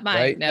mine, one, not mine.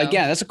 Right? No.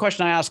 Again, that's a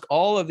question I ask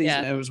all of these.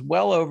 Yeah. It was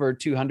well over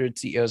 200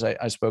 CEOs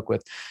I spoke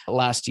with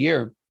last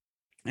year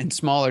in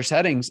smaller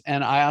settings.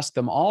 And I asked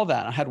them all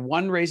that. I had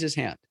one raise his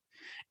hand.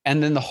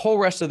 And then the whole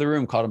rest of the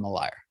room called him a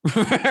liar.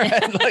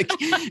 Like,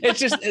 it's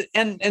just,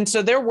 and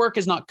so their work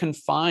is not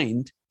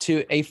confined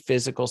to a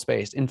physical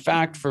space. In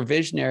fact, for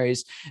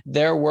visionaries,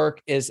 their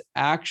work is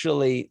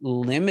actually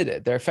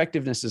limited. Their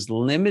effectiveness is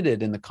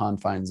limited in the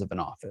confines of an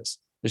office.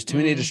 There's too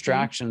many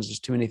distractions.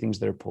 There's too many things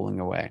that are pulling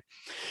away.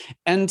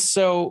 And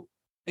so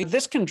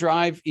this can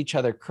drive each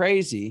other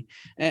crazy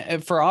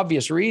for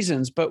obvious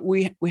reasons, but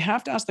we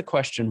have to ask the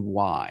question,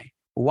 why?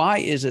 Why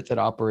is it that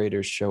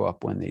operators show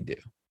up when they do?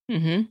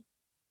 Mm-hmm.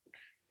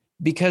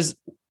 Because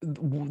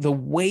the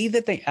way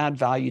that they add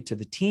value to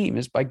the team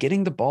is by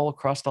getting the ball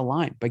across the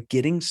line, by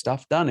getting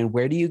stuff done. And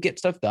where do you get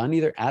stuff done?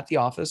 Either at the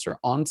office or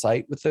on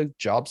site with the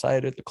job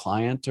site or the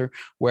client or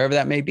wherever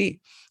that may be.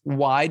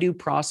 Why do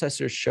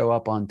processors show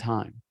up on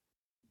time?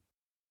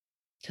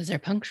 Because they're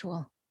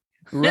punctual.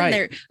 Right. And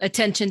their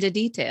attention to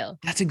detail.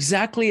 That's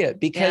exactly it.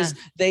 Because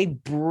they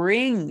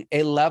bring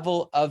a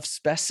level of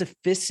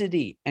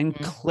specificity and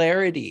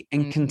clarity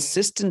and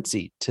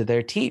consistency to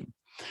their team.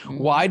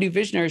 Why do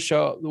visionaries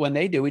show up when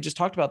they do? We just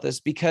talked about this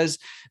because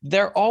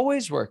they're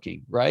always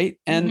working, right?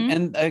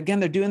 And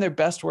again, they're doing their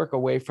best work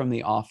away from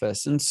the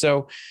office. And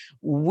so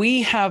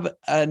we have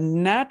a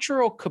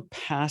natural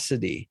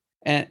capacity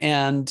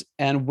and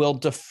will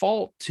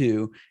default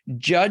to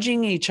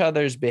judging each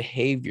other's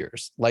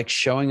behaviors, like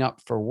showing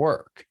up for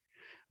work,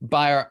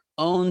 by our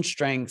own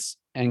strengths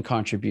and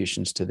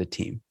contributions to the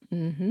team.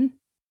 Mm-hmm.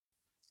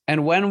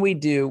 And when we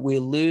do, we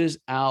lose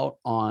out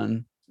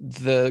on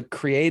the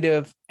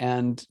creative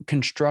and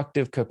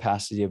constructive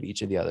capacity of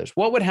each of the others.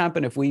 What would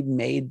happen if we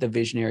made the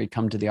visionary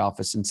come to the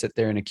office and sit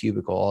there in a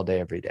cubicle all day,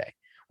 every day?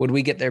 Would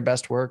we get their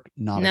best work?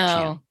 Not a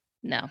chance.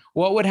 No.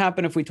 What would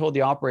happen if we told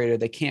the operator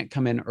they can't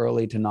come in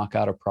early to knock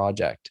out a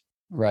project,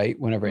 right?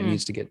 Whenever it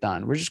needs to get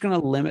done? We're just going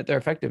to limit their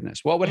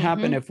effectiveness. What would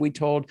happen if we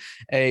told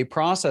a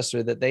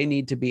processor that they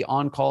need to be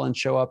on call and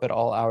show up at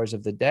all hours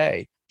of the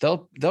day?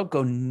 They'll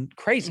go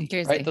crazy,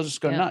 right? They'll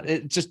just go nuts.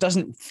 It just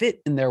doesn't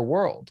fit in their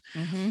world.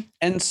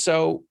 And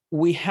so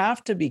we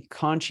have to be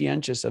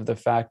conscientious of the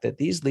fact that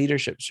these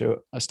leadership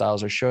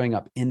styles are showing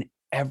up in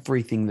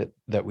everything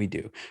that we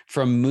do,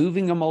 from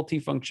moving a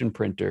multifunction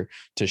printer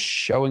to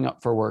showing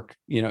up for work,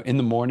 in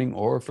the morning,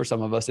 or for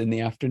some of us in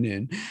the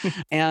afternoon.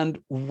 And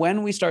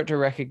when we start to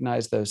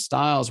recognize those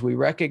styles, we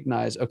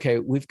recognize, okay,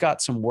 we've got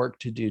some work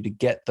to do to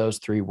get those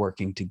three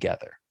working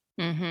together.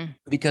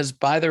 Because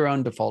by their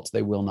own defaults,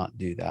 they will not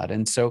do that.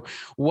 And so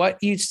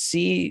what you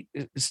see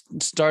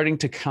starting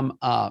to come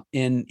up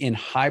in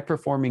high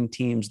performing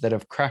teams that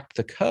have cracked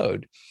the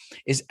code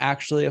is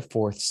actually a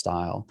fourth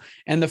style.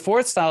 And the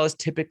fourth style is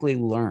typically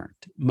learned.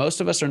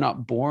 Most of us are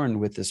not born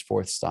with this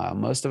fourth style.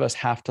 Most of us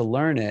have to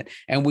learn it.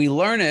 And we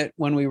learn it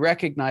when we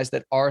recognize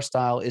that our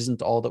style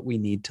isn't all that we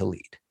need to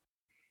lead.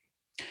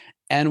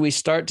 And we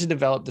start to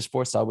develop this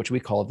fourth style, which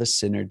we call the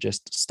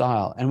synergist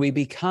style. And we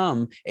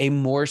become a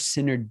more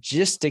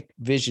synergistic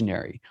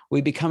visionary.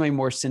 We become a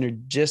more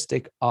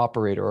synergistic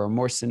operator, or a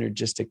more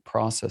synergistic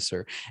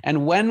processor.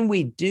 And when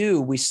we do,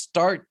 we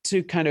start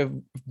to kind of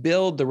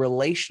build the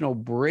relational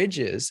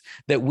bridges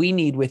that we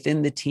need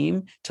within the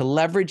team to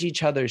leverage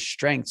each other's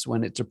strengths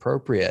when it's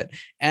appropriate,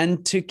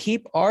 and to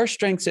keep our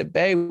strengths at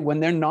bay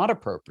when they're not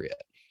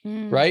appropriate.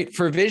 Right?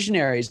 For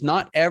visionaries,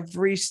 not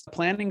every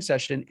planning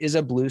session is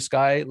a blue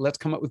sky, let's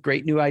come up with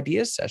great new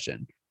ideas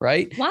session,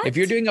 right? What? If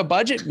you're doing a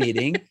budget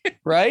meeting,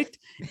 right?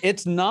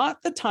 It's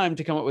not the time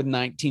to come up with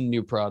 19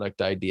 new product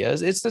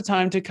ideas. It's the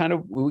time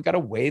to we got to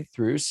wade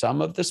through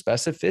some of the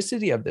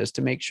specificity of this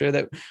to make sure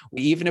that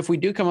even if we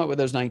do come up with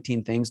those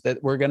 19 things,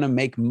 that we're going to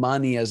make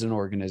money as an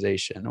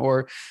organization.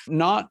 Or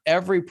not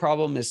every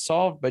problem is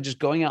solved by just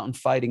going out and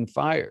fighting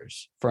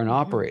fires for an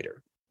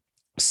operator.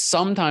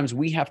 Sometimes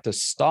we have to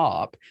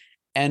stop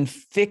and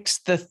fix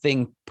the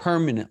thing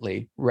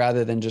permanently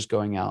rather than just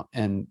going out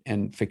and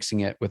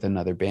fixing it with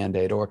another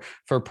Band-Aid. Or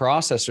for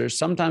processors,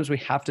 sometimes we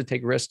have to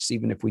take risks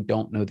even if we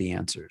don't know the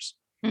answers,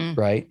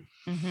 right?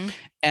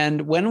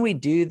 And when we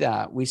do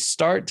that, we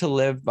start to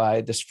live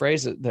by this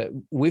phrase that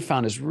we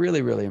found is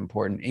really, really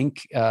important.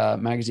 Inc.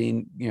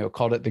 Magazine,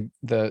 called it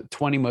the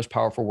 20 most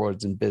powerful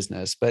words in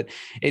business. But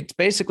it's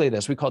basically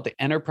this. We call it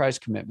the enterprise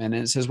commitment.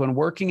 And it says, when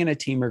working in a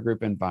team or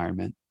group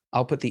environment,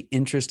 I'll put the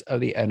interest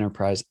of the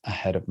enterprise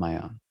ahead of my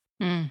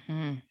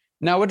own.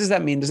 Now, what does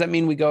that mean? Does that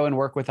mean we go and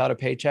work without a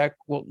paycheck?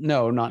 Well,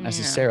 no, not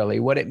necessarily.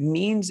 What it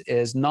means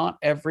is not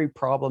every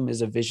problem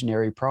is a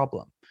visionary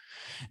problem.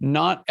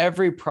 Not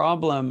every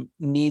problem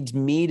needs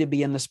me to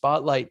be in the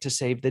spotlight to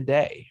save the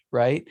day,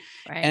 right?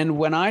 And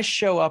when I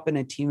show up in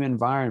a team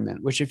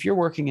environment, which if you're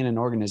working in an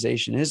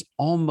organization is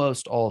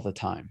almost all the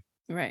time,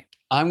 right?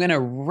 I'm going to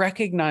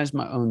recognize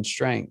my own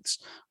strengths,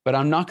 but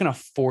I'm not going to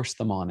force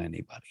them on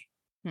anybody.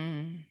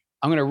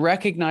 I'm going to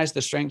recognize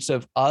the strengths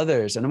of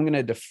others, and I'm going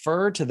to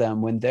defer to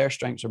them when their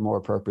strengths are more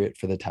appropriate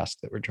for the task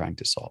that we're trying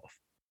to solve.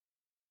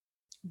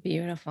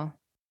 Beautiful.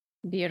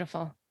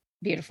 Beautiful.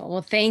 Beautiful.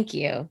 Well, thank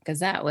you, because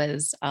that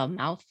was a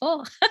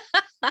mouthful.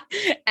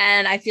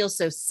 And I feel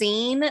so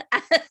seen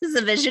as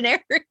a visionary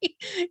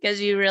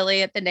because you really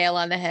hit the nail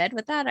on the head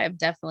with that. I'm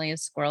definitely a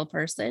squirrel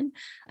person.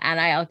 And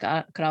I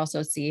could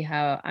also see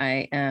how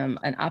I am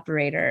an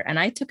operator. And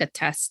I took a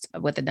test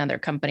with another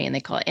company and they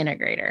call it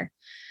integrator.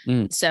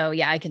 So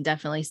yeah, I can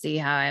definitely see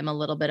how I'm a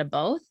little bit of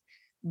both.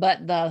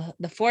 But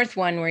the fourth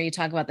one where you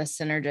talk about the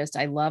synergist,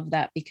 I love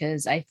that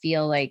because I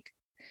feel like,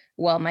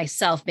 well,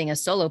 myself being a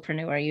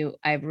solopreneur,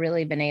 I've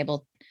really been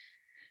able,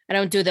 I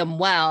don't do them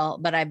well,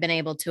 but I've been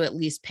able to at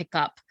least pick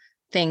up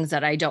things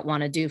that I don't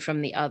want to do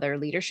from the other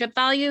leadership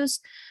values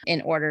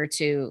in order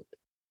to,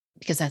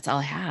 because that's all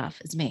I have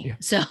is me. Yeah.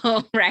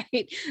 So,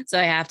 right. So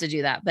I have to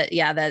do that. But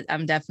yeah, that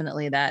I'm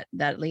definitely that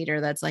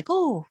leader that's like,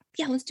 oh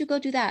yeah, go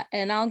do that.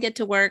 And I'll get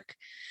to work,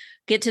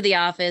 get to the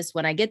office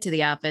when I get to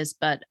the office,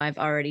 but I've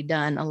already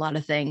done a lot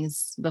of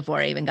things before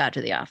I even got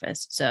to the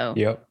office. So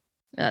yep.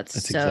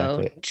 That's so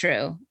exactly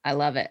true. I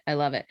love it. I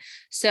love it.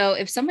 So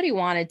if somebody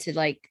wanted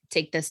to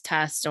take this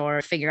test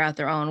or figure out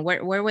their own,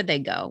 where would they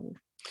go?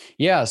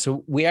 Yeah.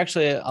 So we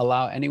actually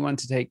allow anyone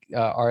to take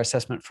our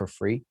assessment for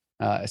free.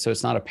 So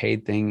it's not a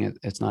paid thing.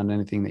 It's not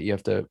anything that you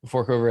have to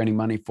fork over any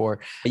money for.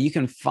 You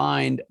can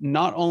find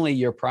not only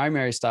your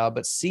primary style,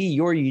 but see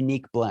your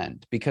unique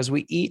blend, because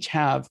we each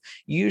have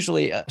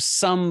usually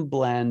some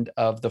blend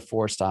of the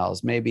 4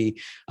 styles,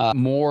 maybe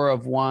more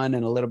of one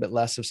and a little bit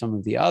less of some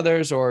of the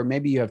others, or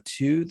maybe you have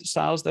 2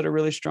 styles that are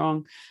really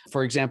strong.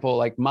 For example,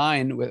 like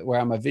mine, where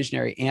I'm a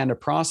visionary and a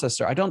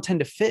processor, I don't tend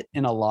to fit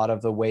in a lot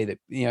of the way that,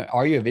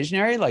 are you a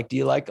visionary? Like, do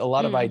you like a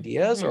lot of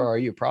ideas, or are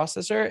you a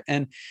processor?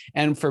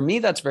 And for me,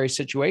 that's very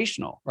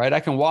situational, right? I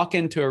can walk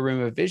into a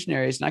room of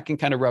visionaries and I can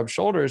kind of rub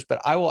shoulders,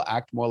 but I will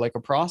act more like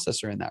a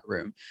processor in that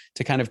room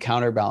to kind of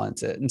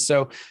counterbalance it. And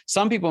so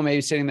some people may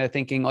be sitting there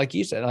thinking, like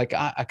you said, like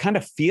I kind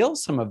of feel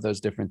some of those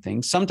different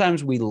things.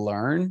 Sometimes we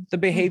learn the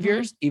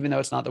behaviors, even though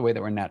it's not the way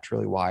that we're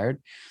naturally wired.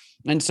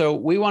 And so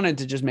we wanted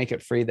to just make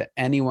it free that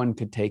anyone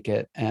could take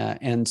it.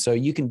 And so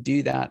you can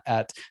do that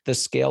at the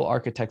Scale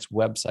Architects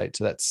website.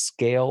 So that's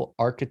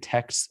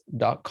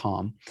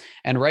scalearchitects.com.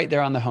 And right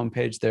there on the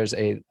homepage, there's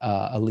a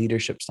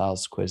leadership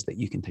styles quiz that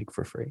you can take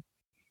for free.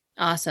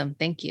 Awesome.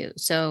 Thank you.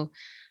 So,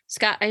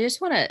 Scott, I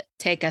just want to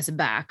take us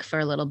back for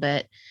a little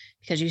bit,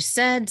 because you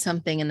said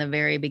something in the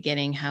very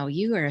beginning, how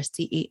you were a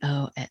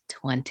CEO at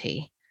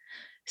 20.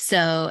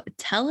 So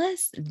tell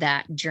us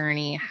that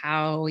journey,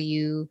 how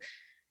you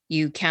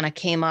kind of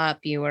came up.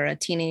 You were a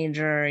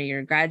teenager,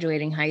 you're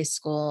graduating high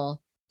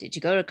school. Did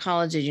you go to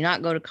college? Did you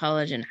not go to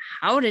college? And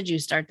how did you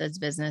start a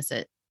business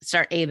at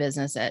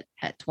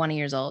 20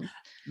 years old?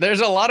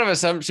 There's a lot of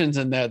assumptions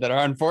in there that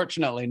are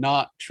unfortunately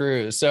not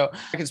true. So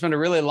I can spend a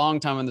really long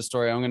time on the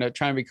story. I'm going to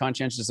try and be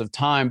conscientious of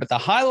time, but the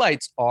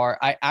highlights are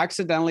I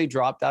accidentally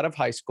dropped out of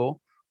high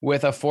school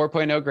with a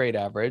 4.0 grade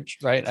average,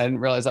 right? I didn't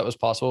realize that was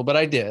possible, but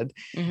I did.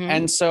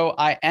 And so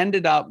I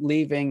ended up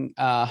leaving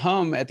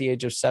home at the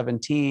age of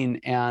 17.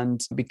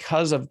 And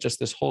because of just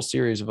this whole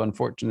series of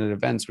unfortunate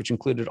events, which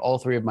included all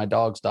 3 of my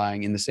dogs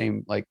dying in the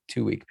same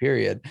 2-week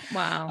period.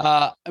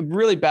 Wow. A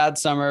really bad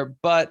summer,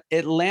 but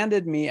it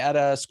landed me at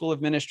a school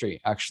of ministry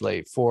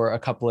actually for a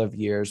couple of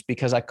years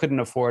because I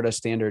couldn't afford a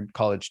standard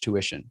college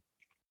tuition.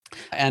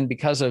 And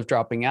because of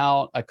dropping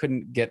out, I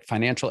couldn't get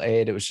financial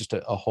aid. It was just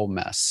a whole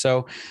mess.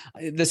 So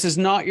this is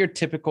not your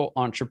typical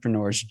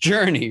entrepreneur's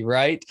journey,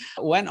 right?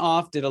 Went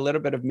off, did a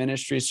little bit of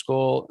ministry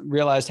school,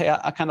 realized, hey,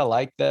 I kind of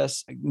like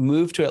this.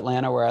 Moved to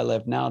Atlanta, where I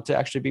live now, to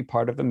actually be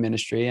part of a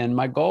ministry. And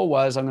my goal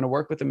was, I'm going to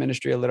work with the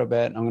ministry a little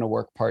bit. And I'm going to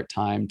work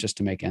part-time just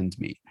to make ends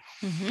meet.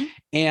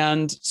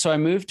 And so I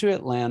moved to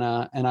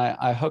Atlanta, and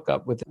I hook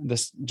up with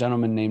this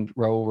gentleman named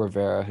Raul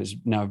Rivera, who's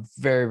now a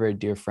very, very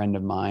dear friend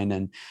of mine.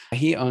 And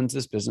he owns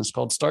this business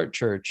called Start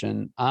Church.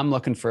 And I'm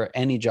looking for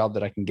any job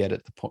that I can get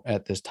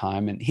at this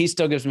time. And he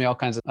still gives me all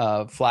kinds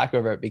of flack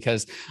over it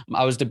because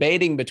I was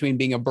debating between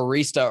being a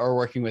barista or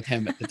working with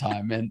him at the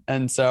time.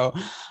 And so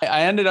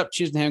I ended up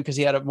choosing him because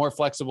he had a more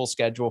flexible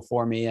schedule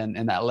for me.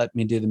 And that let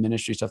me do the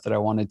ministry stuff that I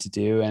wanted to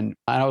do. And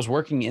I was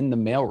working in the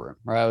mailroom,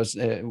 where I was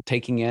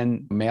taking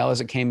in mail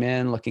as it came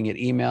in, looking at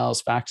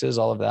emails, faxes,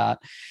 all of that.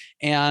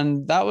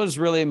 And that was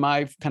really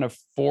my kind of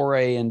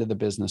foray into the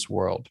business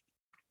world.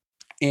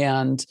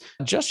 And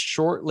just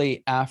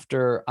shortly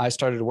after I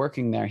started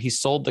working there, he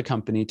sold the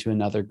company to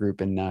another group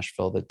in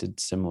Nashville that did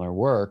similar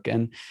work.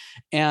 And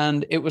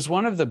it was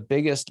one of the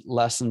biggest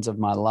lessons of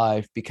my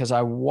life because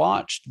I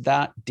watched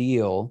that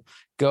deal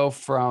go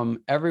from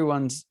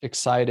everyone's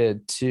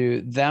excited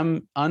to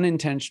them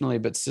unintentionally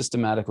but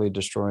systematically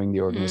destroying the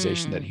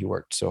organization that he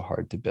worked so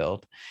hard to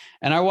build.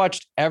 And I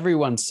watched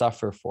everyone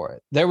suffer for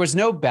it. There was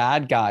no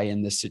bad guy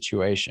in this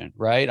situation,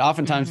 right?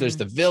 Oftentimes there's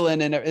the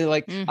villain, and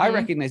I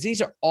recognize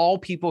these are all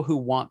people who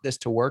want this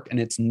to work and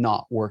it's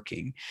not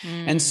working.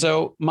 And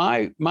so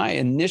my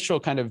initial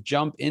kind of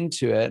jump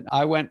into it,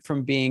 I went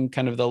from being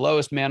kind of the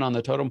lowest man on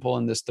the totem pole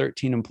in this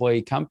 13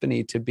 employee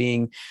company to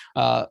being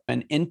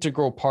an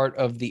integral part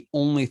of the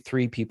only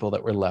 3 people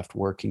that were left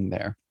working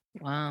there.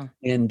 Wow.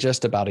 In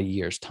just about a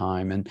year's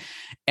time.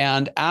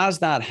 And as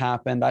that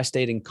happened, I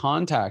stayed in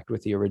contact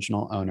with the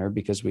original owner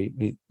because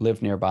we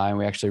lived nearby and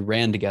we actually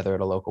ran together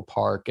at a local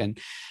park. And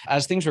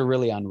as things were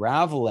really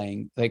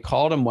unraveling, they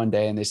called him one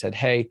day and they said,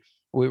 hey,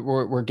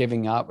 we're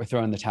giving up. We're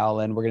throwing the towel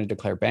in. We're going to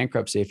declare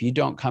bankruptcy. If you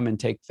don't come and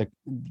take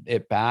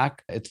it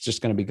back, it's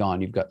just going to be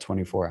gone. You've got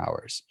 24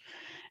 hours.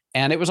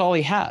 And it was all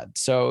he had.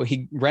 So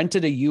he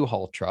rented a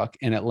U-Haul truck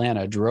in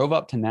Atlanta, drove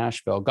up to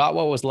Nashville, got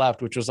what was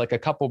left, which was like a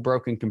couple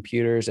broken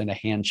computers and a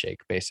handshake,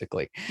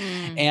 basically,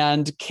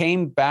 and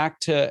came back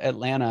to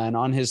Atlanta. And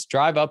on his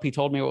drive up, he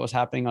told me what was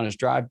happening. On his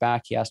drive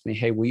back, he asked me,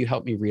 hey, will you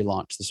help me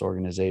relaunch this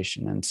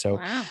organization? And so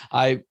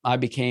I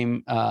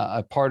became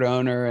a part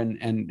owner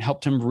and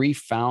helped him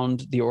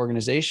refound the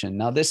organization.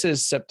 Now, this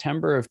is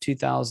September of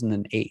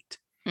 2008.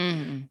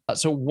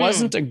 So it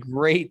wasn't a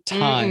great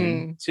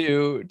time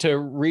to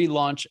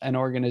relaunch an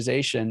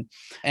organization.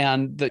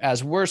 And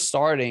as we're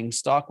starting,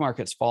 stock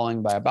market's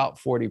falling by about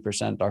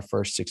 40% our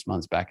first 6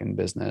 months back in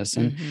business.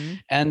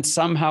 And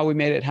somehow we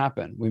made it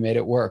happen. We made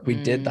it work. We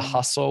did the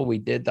hustle. We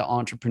did the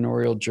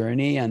entrepreneurial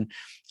journey. And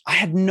I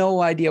had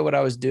no idea what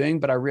I was doing,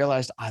 but I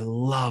realized I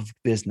loved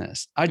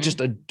business. I just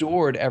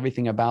adored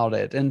everything about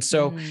it. And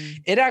so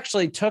it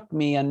actually took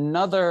me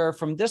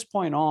from this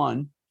point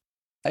on,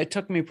 it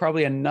took me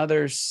probably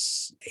another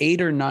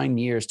 8 or 9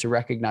 years to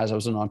recognize I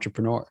was an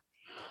entrepreneur.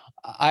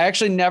 I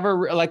actually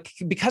never,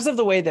 because of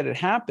the way that it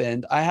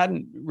happened, I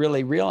hadn't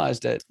really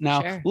realized it.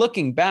 Now,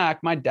 looking back,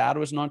 my dad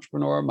was an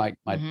entrepreneur. My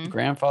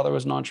grandfather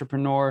was an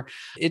entrepreneur.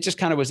 It just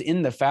kind of was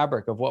in the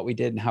fabric of what we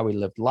did and how we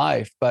lived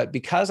life. But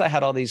because I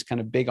had all these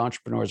kind of big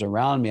entrepreneurs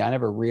around me, I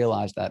never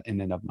realized that in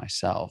and of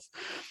myself.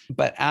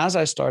 But as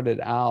I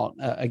started out,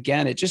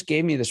 again, it just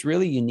gave me this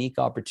really unique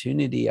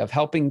opportunity of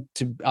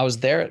I was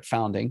there at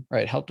founding,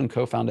 right? Helped and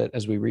co-found it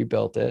as we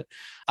rebuilt it.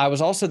 I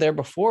was also there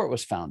before it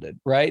was founded,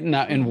 right?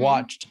 And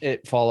watched it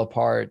fall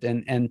apart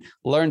and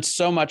learned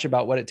so much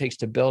about what it takes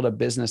to build a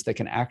business that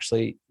can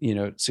actually,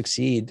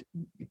 succeed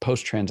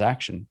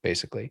post-transaction,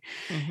 basically.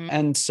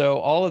 And so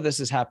all of this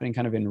is happening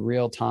kind of in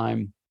real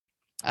time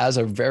as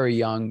a very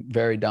young,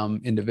 very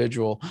dumb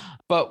individual.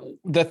 But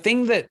the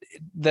thing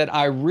that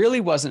I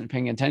really wasn't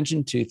paying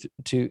attention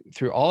to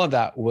through all of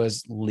that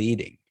was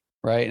leading,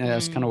 right? And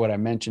that's kind of what I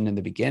mentioned in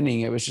the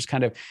beginning. It was just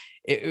kind of,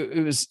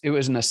 it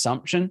was an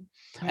assumption.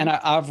 And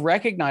I've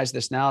recognized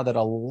this now, that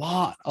a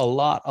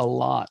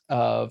lot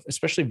of,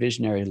 especially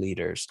visionary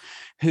leaders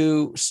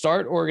who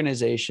start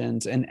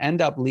organizations and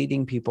end up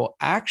leading people,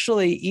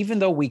 actually, even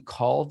though we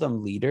call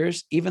them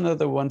leaders, even though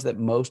they're ones that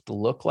most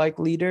look like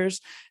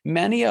leaders,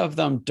 many of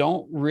them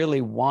don't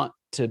really want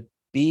to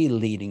be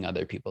leading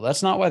other people.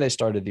 That's not why they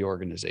started the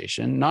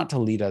organization, not to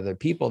lead other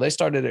people. They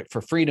started it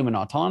for freedom and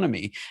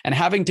autonomy, and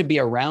having to be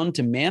around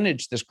to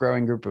manage this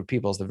growing group of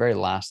people is the very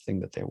last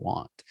thing that they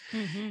want.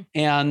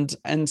 And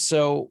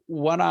so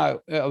what I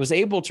was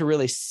able to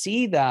really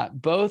see that,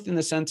 both in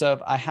the sense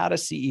of I had a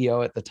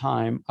CEO at the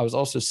time, I was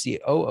also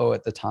COO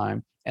at the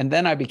time, and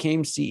then I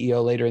became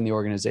CEO later in the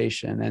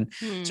organization. And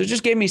so it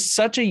just gave me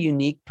such a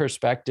unique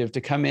perspective to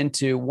come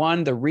into,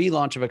 one, the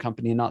relaunch of a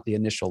company, not the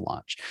initial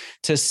launch,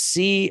 to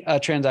see a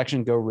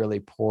transaction go really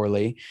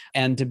poorly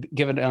and to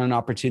give it an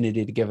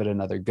opportunity to give it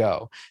another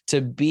go,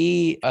 to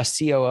be a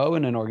COO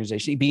in an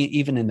organization, be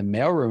even in the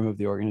mailroom of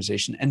the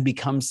organization and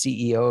become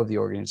CEO of the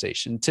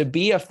organization, to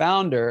be a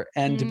founder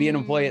and to be an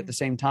employee at the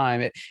same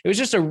time. It was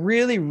just a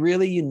really,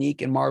 really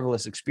unique and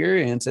marvelous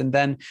experience. And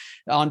then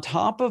on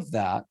top of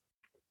that,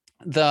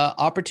 the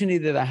opportunity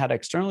that I had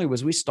externally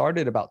was we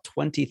started about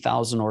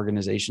 20,000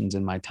 organizations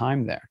in my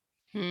time there.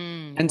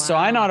 And so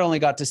I not only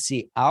got to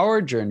see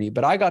our journey,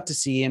 but I got to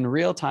see in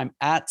real time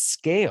at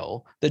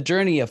scale the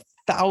journey of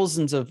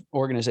thousands of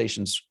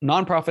organizations,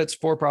 nonprofits,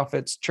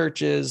 for-profits,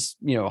 churches,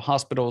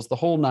 hospitals, the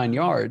whole 9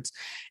 yards.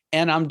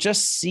 And I'm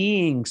just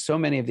seeing so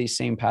many of these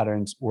same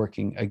patterns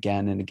working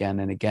again and again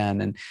and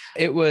again. And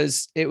it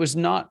was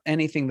not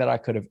anything that I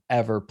could have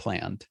ever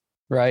planned.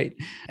 Right.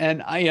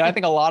 And I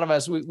think a lot of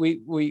us,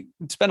 we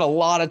spend a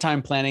lot of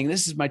time planning.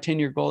 This is my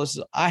 10-year goal.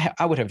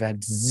 I would have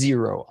had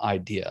zero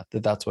idea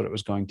that that's what it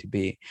was going to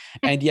be.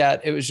 And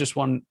yet it was just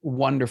one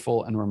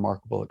wonderful and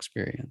remarkable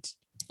experience.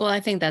 Well,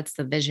 I think that's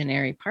the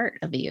visionary part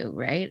of you,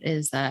 right?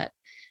 Is that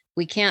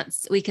we can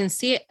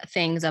see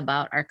things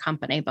about our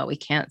company, but we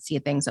can't see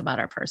things about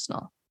our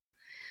personal.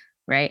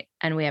 Right.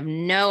 And we have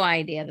no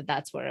idea that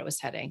that's where it was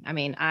heading. I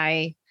mean,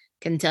 I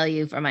can tell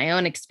you from my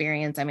own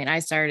experience. I mean, I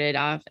started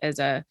off as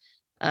a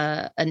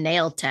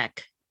nail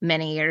tech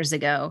many years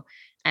ago,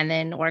 and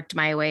then worked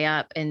my way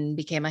up and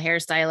became a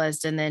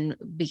hairstylist, and then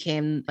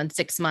became in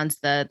 6 months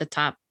the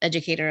top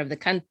educator of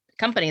the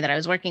company that I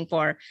was working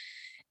for.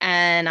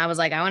 And I was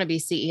like, I want to be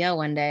CEO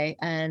one day.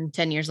 And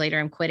 10 years later,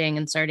 I'm quitting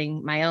and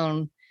starting my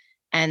own.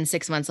 And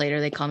 6 months later,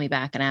 they call me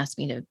back and ask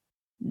me to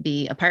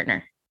be a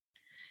partner.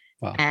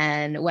 Wow.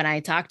 And when I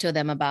talked to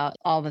them about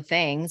all the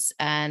things,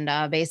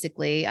 and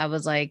basically I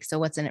was like, so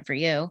what's in it for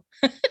you?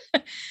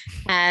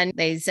 And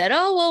they said,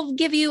 oh, we'll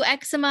give you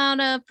X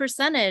amount of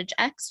percentage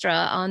extra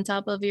on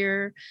top of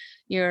your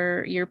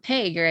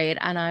pay grade.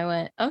 And I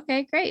went,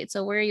 okay, great.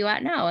 So where are you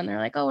at now? And they're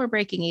like, oh, we're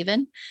breaking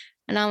even.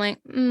 And I'm like,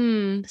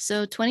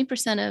 so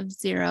 20% of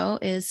zero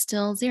is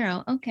still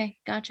zero. Okay,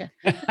 gotcha.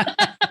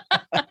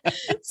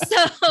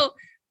 So,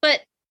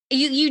 but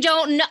you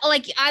don't know,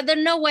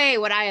 there's no way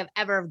would I have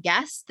ever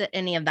guessed that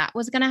any of that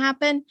was going to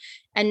happen.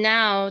 And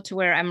now to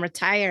where I'm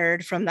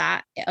retired from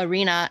that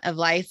arena of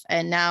life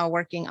and now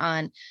working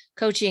on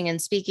coaching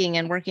and speaking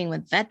and working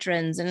with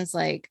veterans. And it's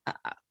like,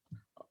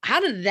 how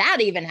did that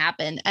even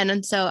happen?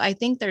 And so I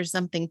think there's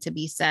something to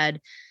be said.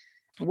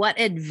 What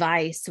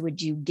advice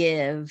would you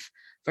give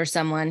for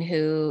someone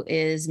who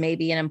is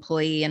maybe an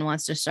employee and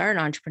wants to start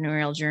an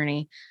entrepreneurial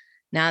journey?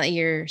 Now that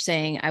you're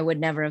saying, I would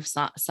never have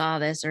saw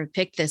this or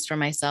picked this for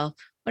myself,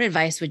 what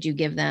advice would you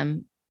give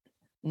them?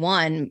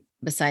 One,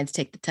 besides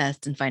take the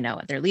test and find out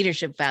what their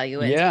leadership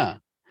value is. Yeah.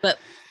 But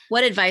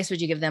what advice would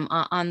you give them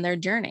on their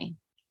journey?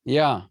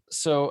 Yeah.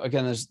 So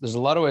again, there's a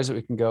lot of ways that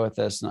we can go with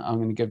this. And I'm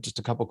going to give just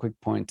a couple quick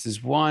points.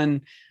 Is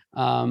one,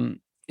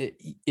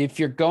 if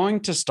you're going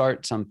to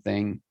start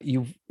something,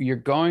 you're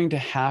going to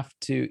have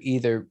to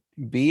either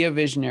be a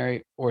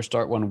visionary or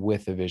start one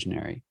with a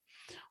visionary.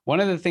 One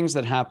of the things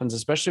that happens,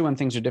 especially when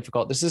things are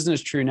difficult, this isn't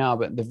as true now,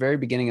 but at the very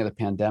beginning of the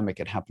pandemic,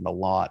 it happened a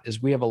lot,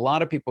 is we have a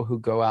lot of people who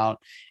go out,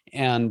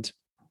 and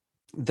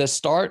the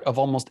start of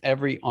almost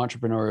every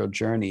entrepreneurial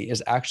journey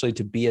is actually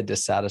to be a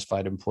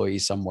dissatisfied employee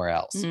somewhere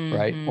else,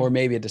 right? Or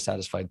maybe a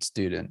dissatisfied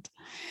student.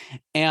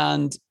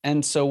 And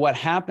so what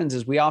happens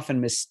is we often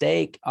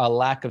mistake a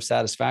lack of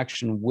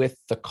satisfaction with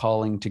the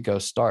calling to go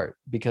start,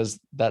 because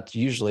that's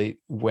usually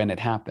when it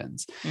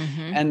happens.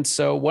 And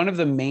so one of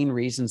the main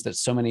reasons that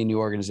so many new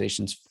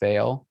organizations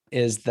fail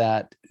is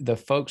that the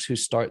folks who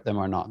start them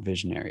are not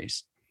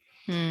visionaries.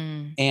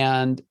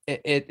 And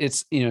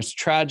it's, it's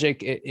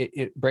tragic.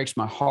 It breaks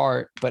my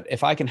heart. But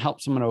if I can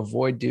help someone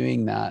avoid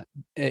doing that,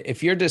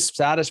 if you're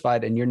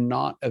dissatisfied and you're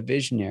not a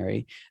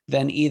visionary,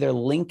 then either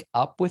link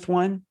up with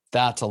one,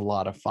 that's a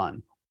lot of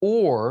fun,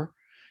 or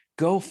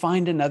go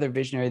find another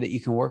visionary that you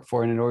can work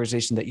for in an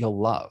organization that you'll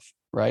love.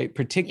 Right.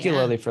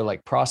 Particularly for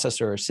like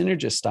processor or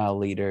synergist style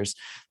leaders,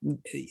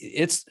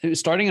 it's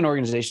starting an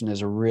organization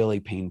is a really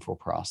painful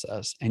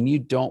process, and you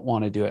don't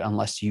want to do it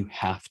unless you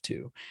have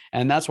to.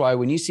 And that's why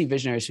when you see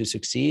visionaries who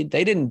succeed,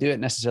 they didn't do it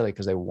necessarily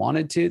because they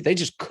wanted to, they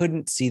just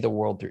couldn't see the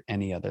world through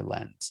any other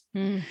lens.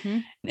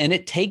 And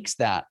it takes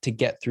that to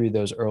get through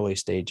those early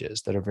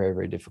stages that are very,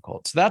 very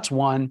difficult. So that's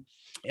one.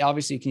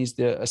 Obviously, you can use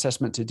the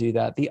assessment to do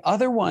that. The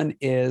other one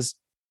is,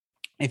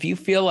 if you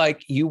feel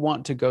like you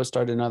want to go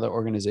start another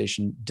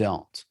organization,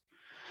 don't.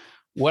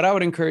 What I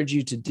would encourage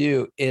you to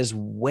do is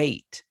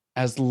wait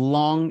as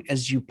long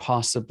as you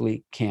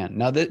possibly can.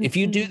 Now, if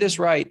you do this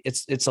right,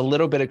 it's a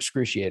little bit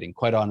excruciating,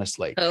 quite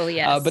honestly. Oh,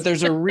 yes. But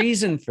there's a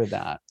reason for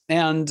that.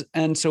 And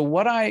so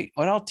what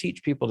I'll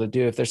teach people to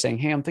do if they're saying,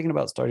 hey, I'm thinking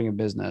about starting a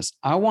business,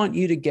 I want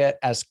you to get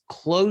as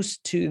close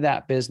to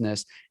that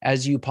business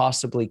as you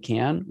possibly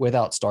can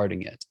without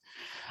starting it.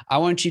 I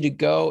want you to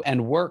go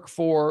and work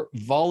for,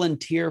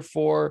 volunteer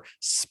for,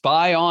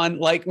 spy on,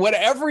 like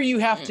whatever you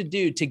have to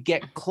do to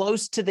get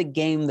close to the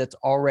game that's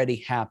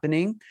already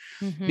happening.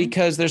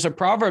 Because there's a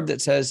proverb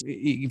that says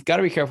you've got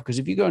to be careful, because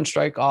if you go and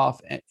strike off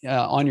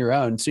on your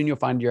own, soon you'll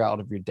find you're out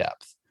of your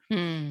depth.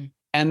 And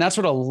that's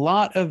what a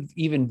lot of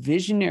even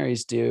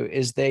visionaries do,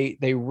 is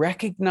they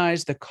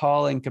recognize the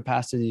calling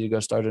capacity to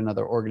go start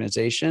another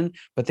organization,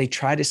 but they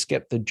try to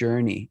skip the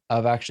journey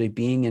of actually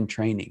being in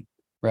training.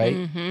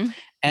 Right.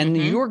 And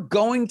you're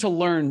going to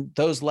learn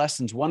those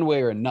lessons one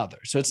way or another.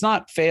 So it's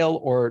not fail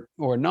or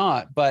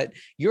not, but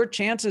your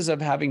chances of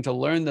having to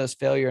learn those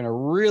failure in a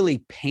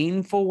really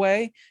painful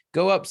way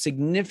go up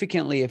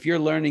significantly if you're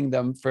learning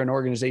them for an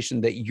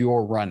organization that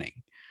you're running.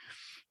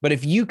 But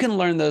if you can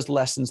learn those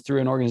lessons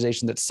through an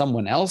organization that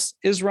someone else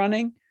is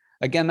running,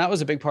 again, that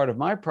was a big part of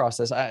my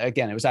process.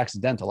 Again, it was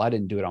accidental. I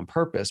didn't do it on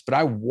purpose, but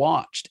I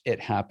watched it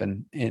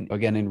happen in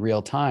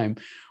real time.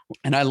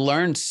 And I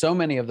learned so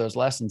many of those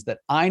lessons that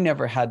I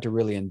never had to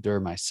really endure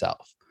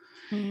myself.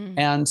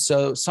 And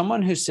so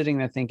someone who's sitting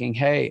there thinking,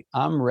 hey,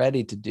 I'm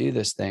ready to do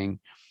this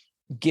thing,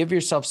 give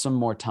yourself some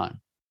more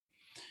time.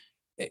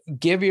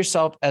 Give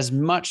yourself as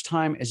much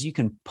time as you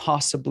can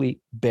possibly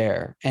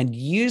bear, and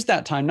use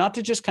that time not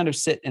to just kind of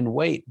sit and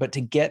wait, but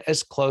to get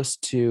as close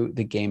to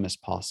the game as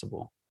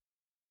possible.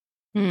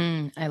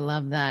 I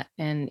love that.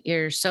 And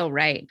you're so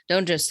right.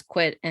 Don't just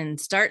quit and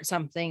start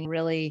something.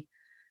 Really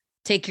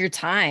take your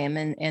time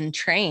and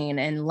train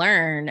and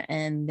learn.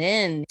 And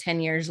then 10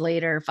 years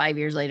later, 5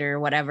 years later,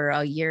 whatever,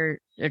 a year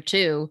or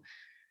two,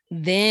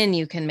 then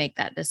you can make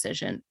that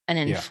decision, an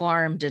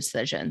informed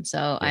decision.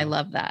 So I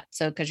love that.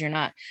 So, because you're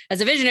not,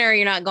 as a visionary,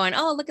 you're not going,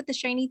 oh, look at the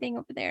shiny thing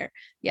over there.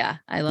 Yeah.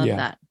 I love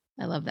that.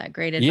 I love that.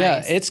 Great advice.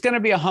 Yeah, it's going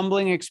to be a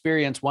humbling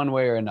experience one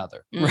way or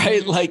another,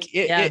 right? Like,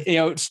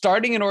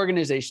 starting an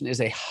organization is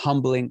a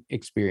humbling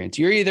experience.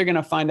 You're either going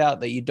to find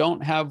out that you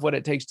don't have what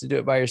it takes to do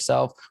it by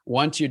yourself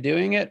once you're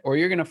doing it, or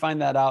you're going to find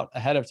that out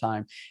ahead of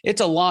time. It's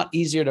a lot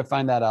easier to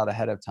find that out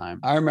ahead of time.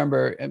 I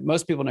remember,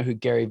 most people know who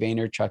Gary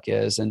Vaynerchuk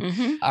is.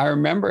 And I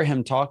remember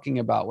him talking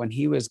about when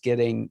he was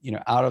getting,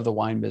 out of the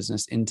wine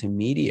business into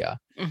media.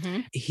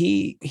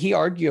 He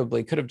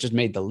arguably could have just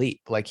made the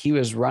leap. Like, he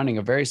was running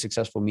a very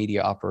successful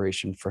media operation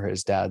for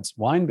his dad's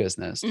wine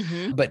business.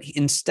 But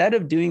instead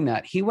of doing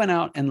that, he went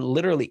out and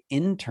literally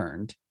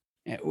interned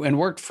and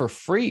worked for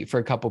free for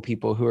a couple of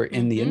people who are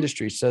in the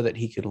industry so that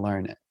he could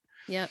learn it.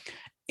 Yep.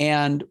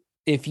 And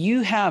if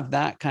you have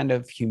that kind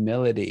of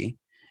humility,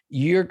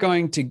 you're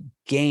going to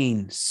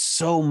gain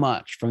so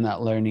much from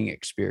that learning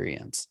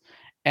experience.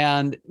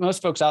 And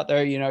most folks out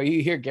there,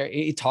 you hear Gary,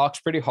 he talks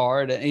pretty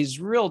hard and he's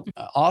a real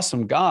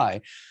awesome guy.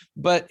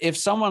 But if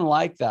someone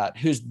like that,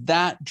 who's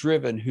that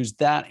driven, who's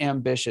that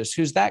ambitious,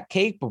 who's that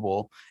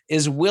capable,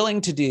 is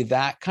willing to do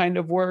that kind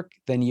of work,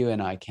 then you and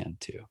I can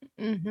too.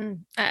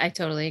 I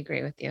totally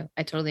agree with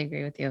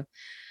you.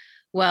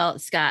 Well,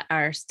 Scott,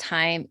 our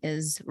time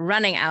is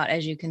running out.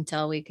 As you can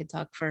tell, we could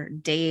talk for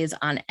days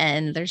on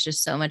end. There's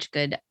just so much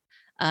good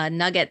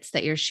nuggets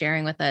that you're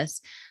sharing with us.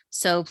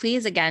 So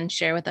please, again,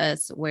 share with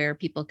us where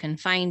people can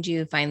find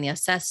you, find the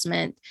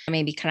assessment,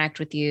 maybe connect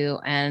with you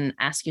and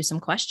ask you some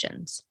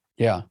questions.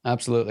 Yeah,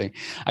 absolutely.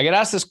 I get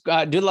asked this,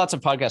 do lots of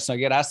podcasts, so I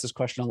get asked this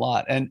question a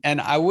lot. And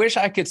I wish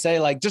I could say,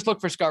 like, just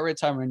look for Scott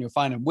Ritzheimer and you'll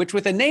find him, which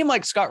with a name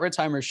like Scott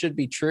Ritzheimer should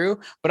be true,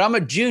 but I'm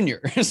a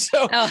junior.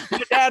 So Oh.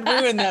 my dad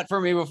ruined that for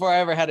me before I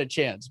ever had a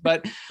chance.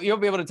 But you'll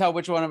be able to tell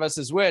which one of us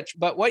is which.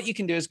 But what you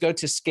can do is go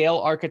to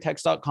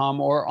scalearchitects.com,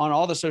 or on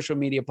all the social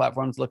media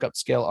platforms, look up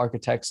Scale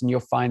Architects and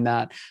you'll find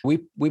that. We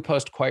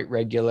post quite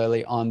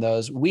regularly on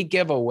those. We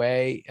give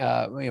away,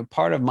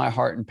 part of my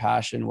heart and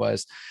passion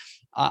was,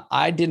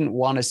 I didn't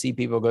want to see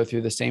people go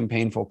through the same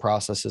painful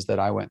processes that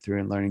I went through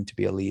in learning to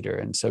be a leader.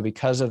 And so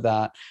because of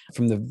that,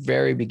 from the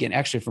very beginning,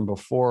 actually from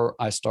before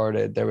I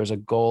started, there was a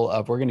goal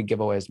of, we're going to give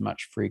away as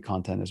much free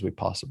content as we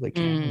possibly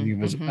can.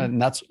 Mm-hmm. And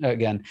that's,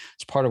 again,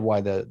 it's part of why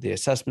the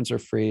assessments are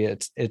free.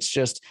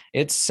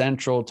 It's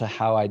central to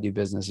how I do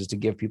business, is to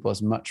give people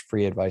as much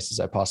free advice as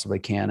I possibly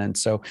can. And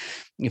so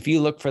if you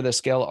look for the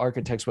Scale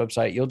Architects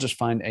website, you'll just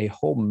find a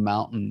whole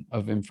mountain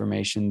of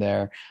information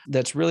there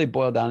that's really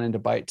boiled down into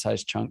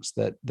bite-sized chunks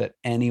that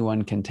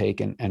anyone can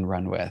take and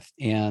run with.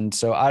 And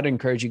so I'd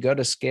encourage you, go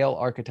to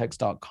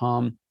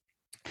scalearchitects.com.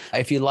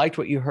 If you liked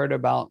what you heard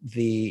about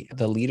the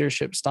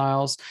leadership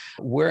styles,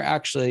 we're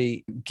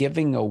actually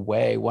giving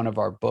away one of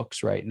our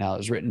books right now.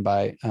 It's written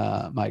by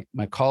my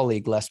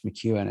colleague, Les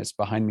McEwen. It's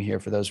behind me here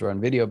for those who are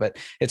on video, but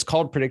it's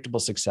called Predictable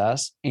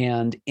Success.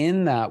 And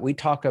in that, we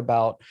talk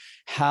about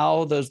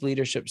how those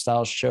leadership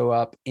styles show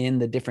up in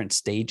the different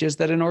stages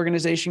that an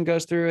organization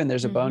goes through. And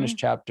there's a bonus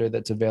chapter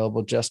that's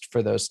available just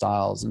for those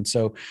styles. And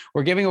so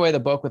we're giving away the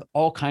book with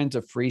all kinds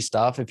of free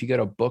stuff. If you go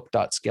to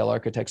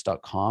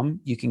book.scalearchitects.com,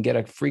 you can get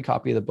a free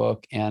copy of the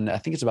book. And I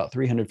think it's about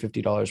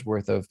 $350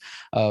 worth of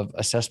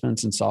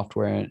assessments and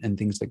software and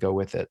things that go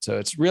with it. So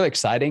it's really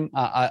exciting.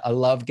 I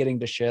love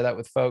getting to share that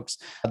with folks.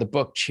 The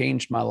book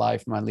changed my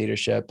life, my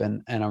leadership,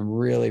 and I'm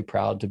really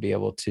proud to be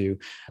able to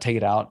take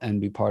it out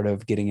and be part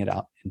of getting it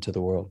out into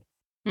the world.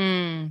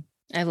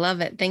 I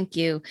love it. Thank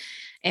you.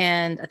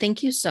 And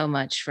thank you so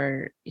much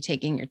for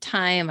taking your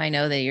time. I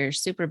know that you're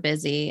super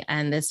busy,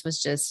 and this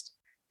was just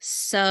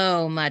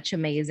so much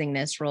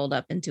amazingness rolled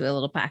up into a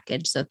little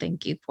package. So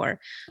thank you for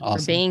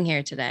being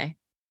here today.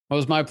 It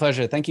was my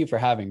pleasure. Thank you for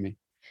having me.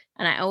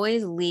 And I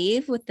always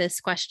leave with this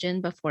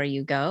question before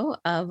you go: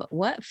 of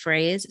what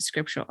phrase,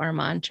 scripture, or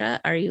mantra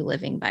are you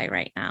living by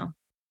right now?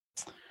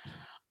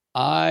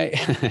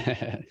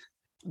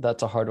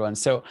 That's a hard one.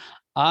 So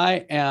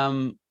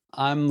I'm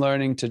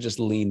learning to just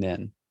lean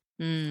in.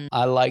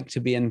 I like to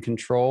be in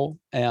control.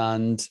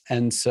 And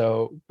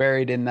so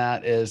buried in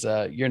that is,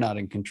 you're not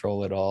in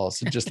control at all.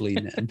 So just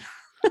lean in.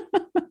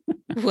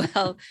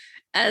 Well,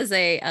 as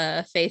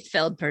a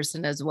faith-filled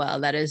person as well,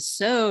 that is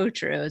so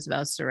true. It's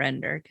about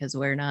surrender, because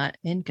we're not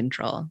in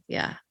control.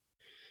 Yeah.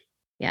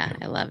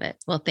 I love it.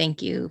 Well,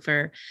 thank you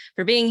for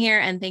being here,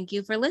 and thank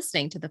you for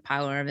listening to the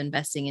Power of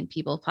Investing in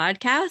People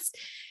podcast.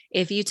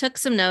 If you took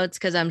some notes,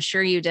 because I'm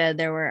sure you did,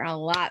 there were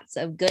lots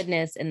of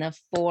goodness in the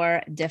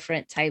 4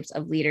 different types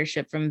of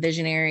leadership, from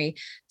visionary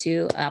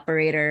to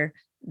operator,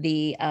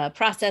 the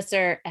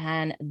processor,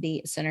 and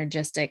the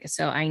synergistic.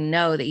 So I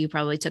know that you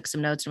probably took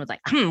some notes and was like,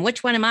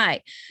 which one am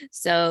I?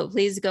 So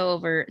please go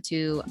over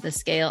to the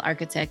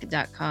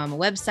scalearchitect.com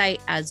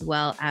website, as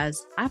well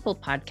as Apple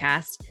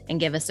Podcasts, and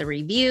give us a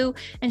review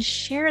and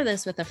share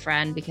this with a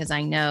friend, because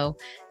I know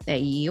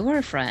that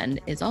your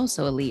friend is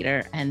also a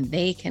leader and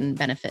they can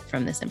benefit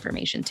from this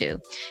information too.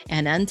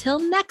 And until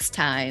next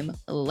time,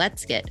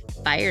 let's get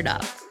fired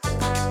up.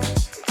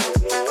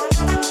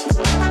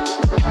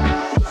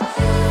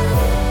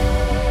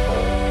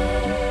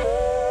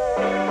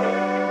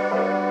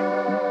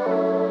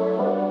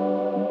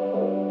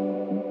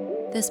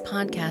 This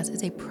podcast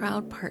is a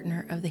proud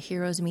partner of the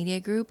Heroes Media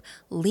Group,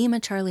 Lima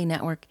Charlie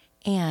Network,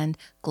 and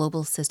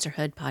Global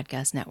Sisterhood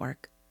Podcast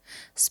Network.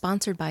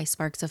 Sponsored by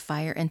Sparks of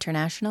Fire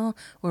International,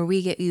 where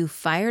we get you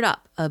fired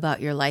up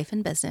about your life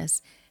and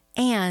business,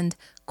 and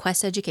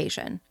Quest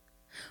Education.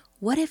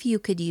 What if you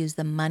could use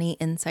the money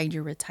inside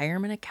your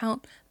retirement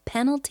account,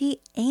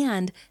 penalty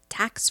and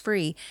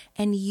tax-free,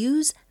 and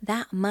use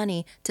that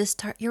money to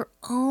start your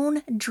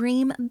own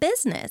dream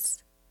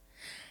business?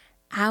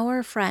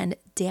 Our friend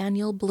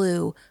Daniel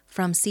Blue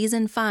from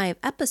Season 5,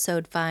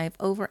 Episode 5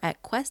 over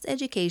at Quest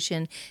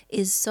Education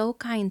is so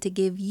kind to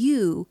give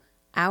you,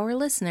 our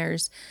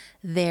listeners,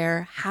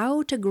 their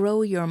How to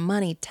Grow Your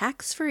Money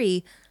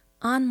Tax-Free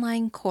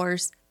online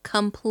course,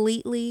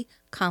 completely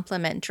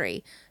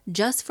complimentary,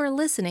 just for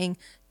listening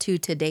to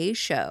today's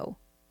show.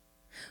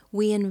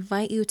 We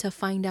invite you to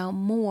find out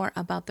more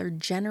about their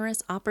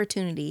generous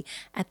opportunity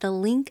at the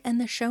link in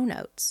the show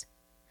notes.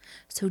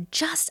 So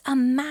just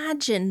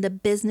imagine the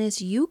business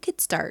you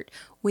could start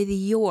with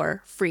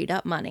your freed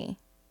up money.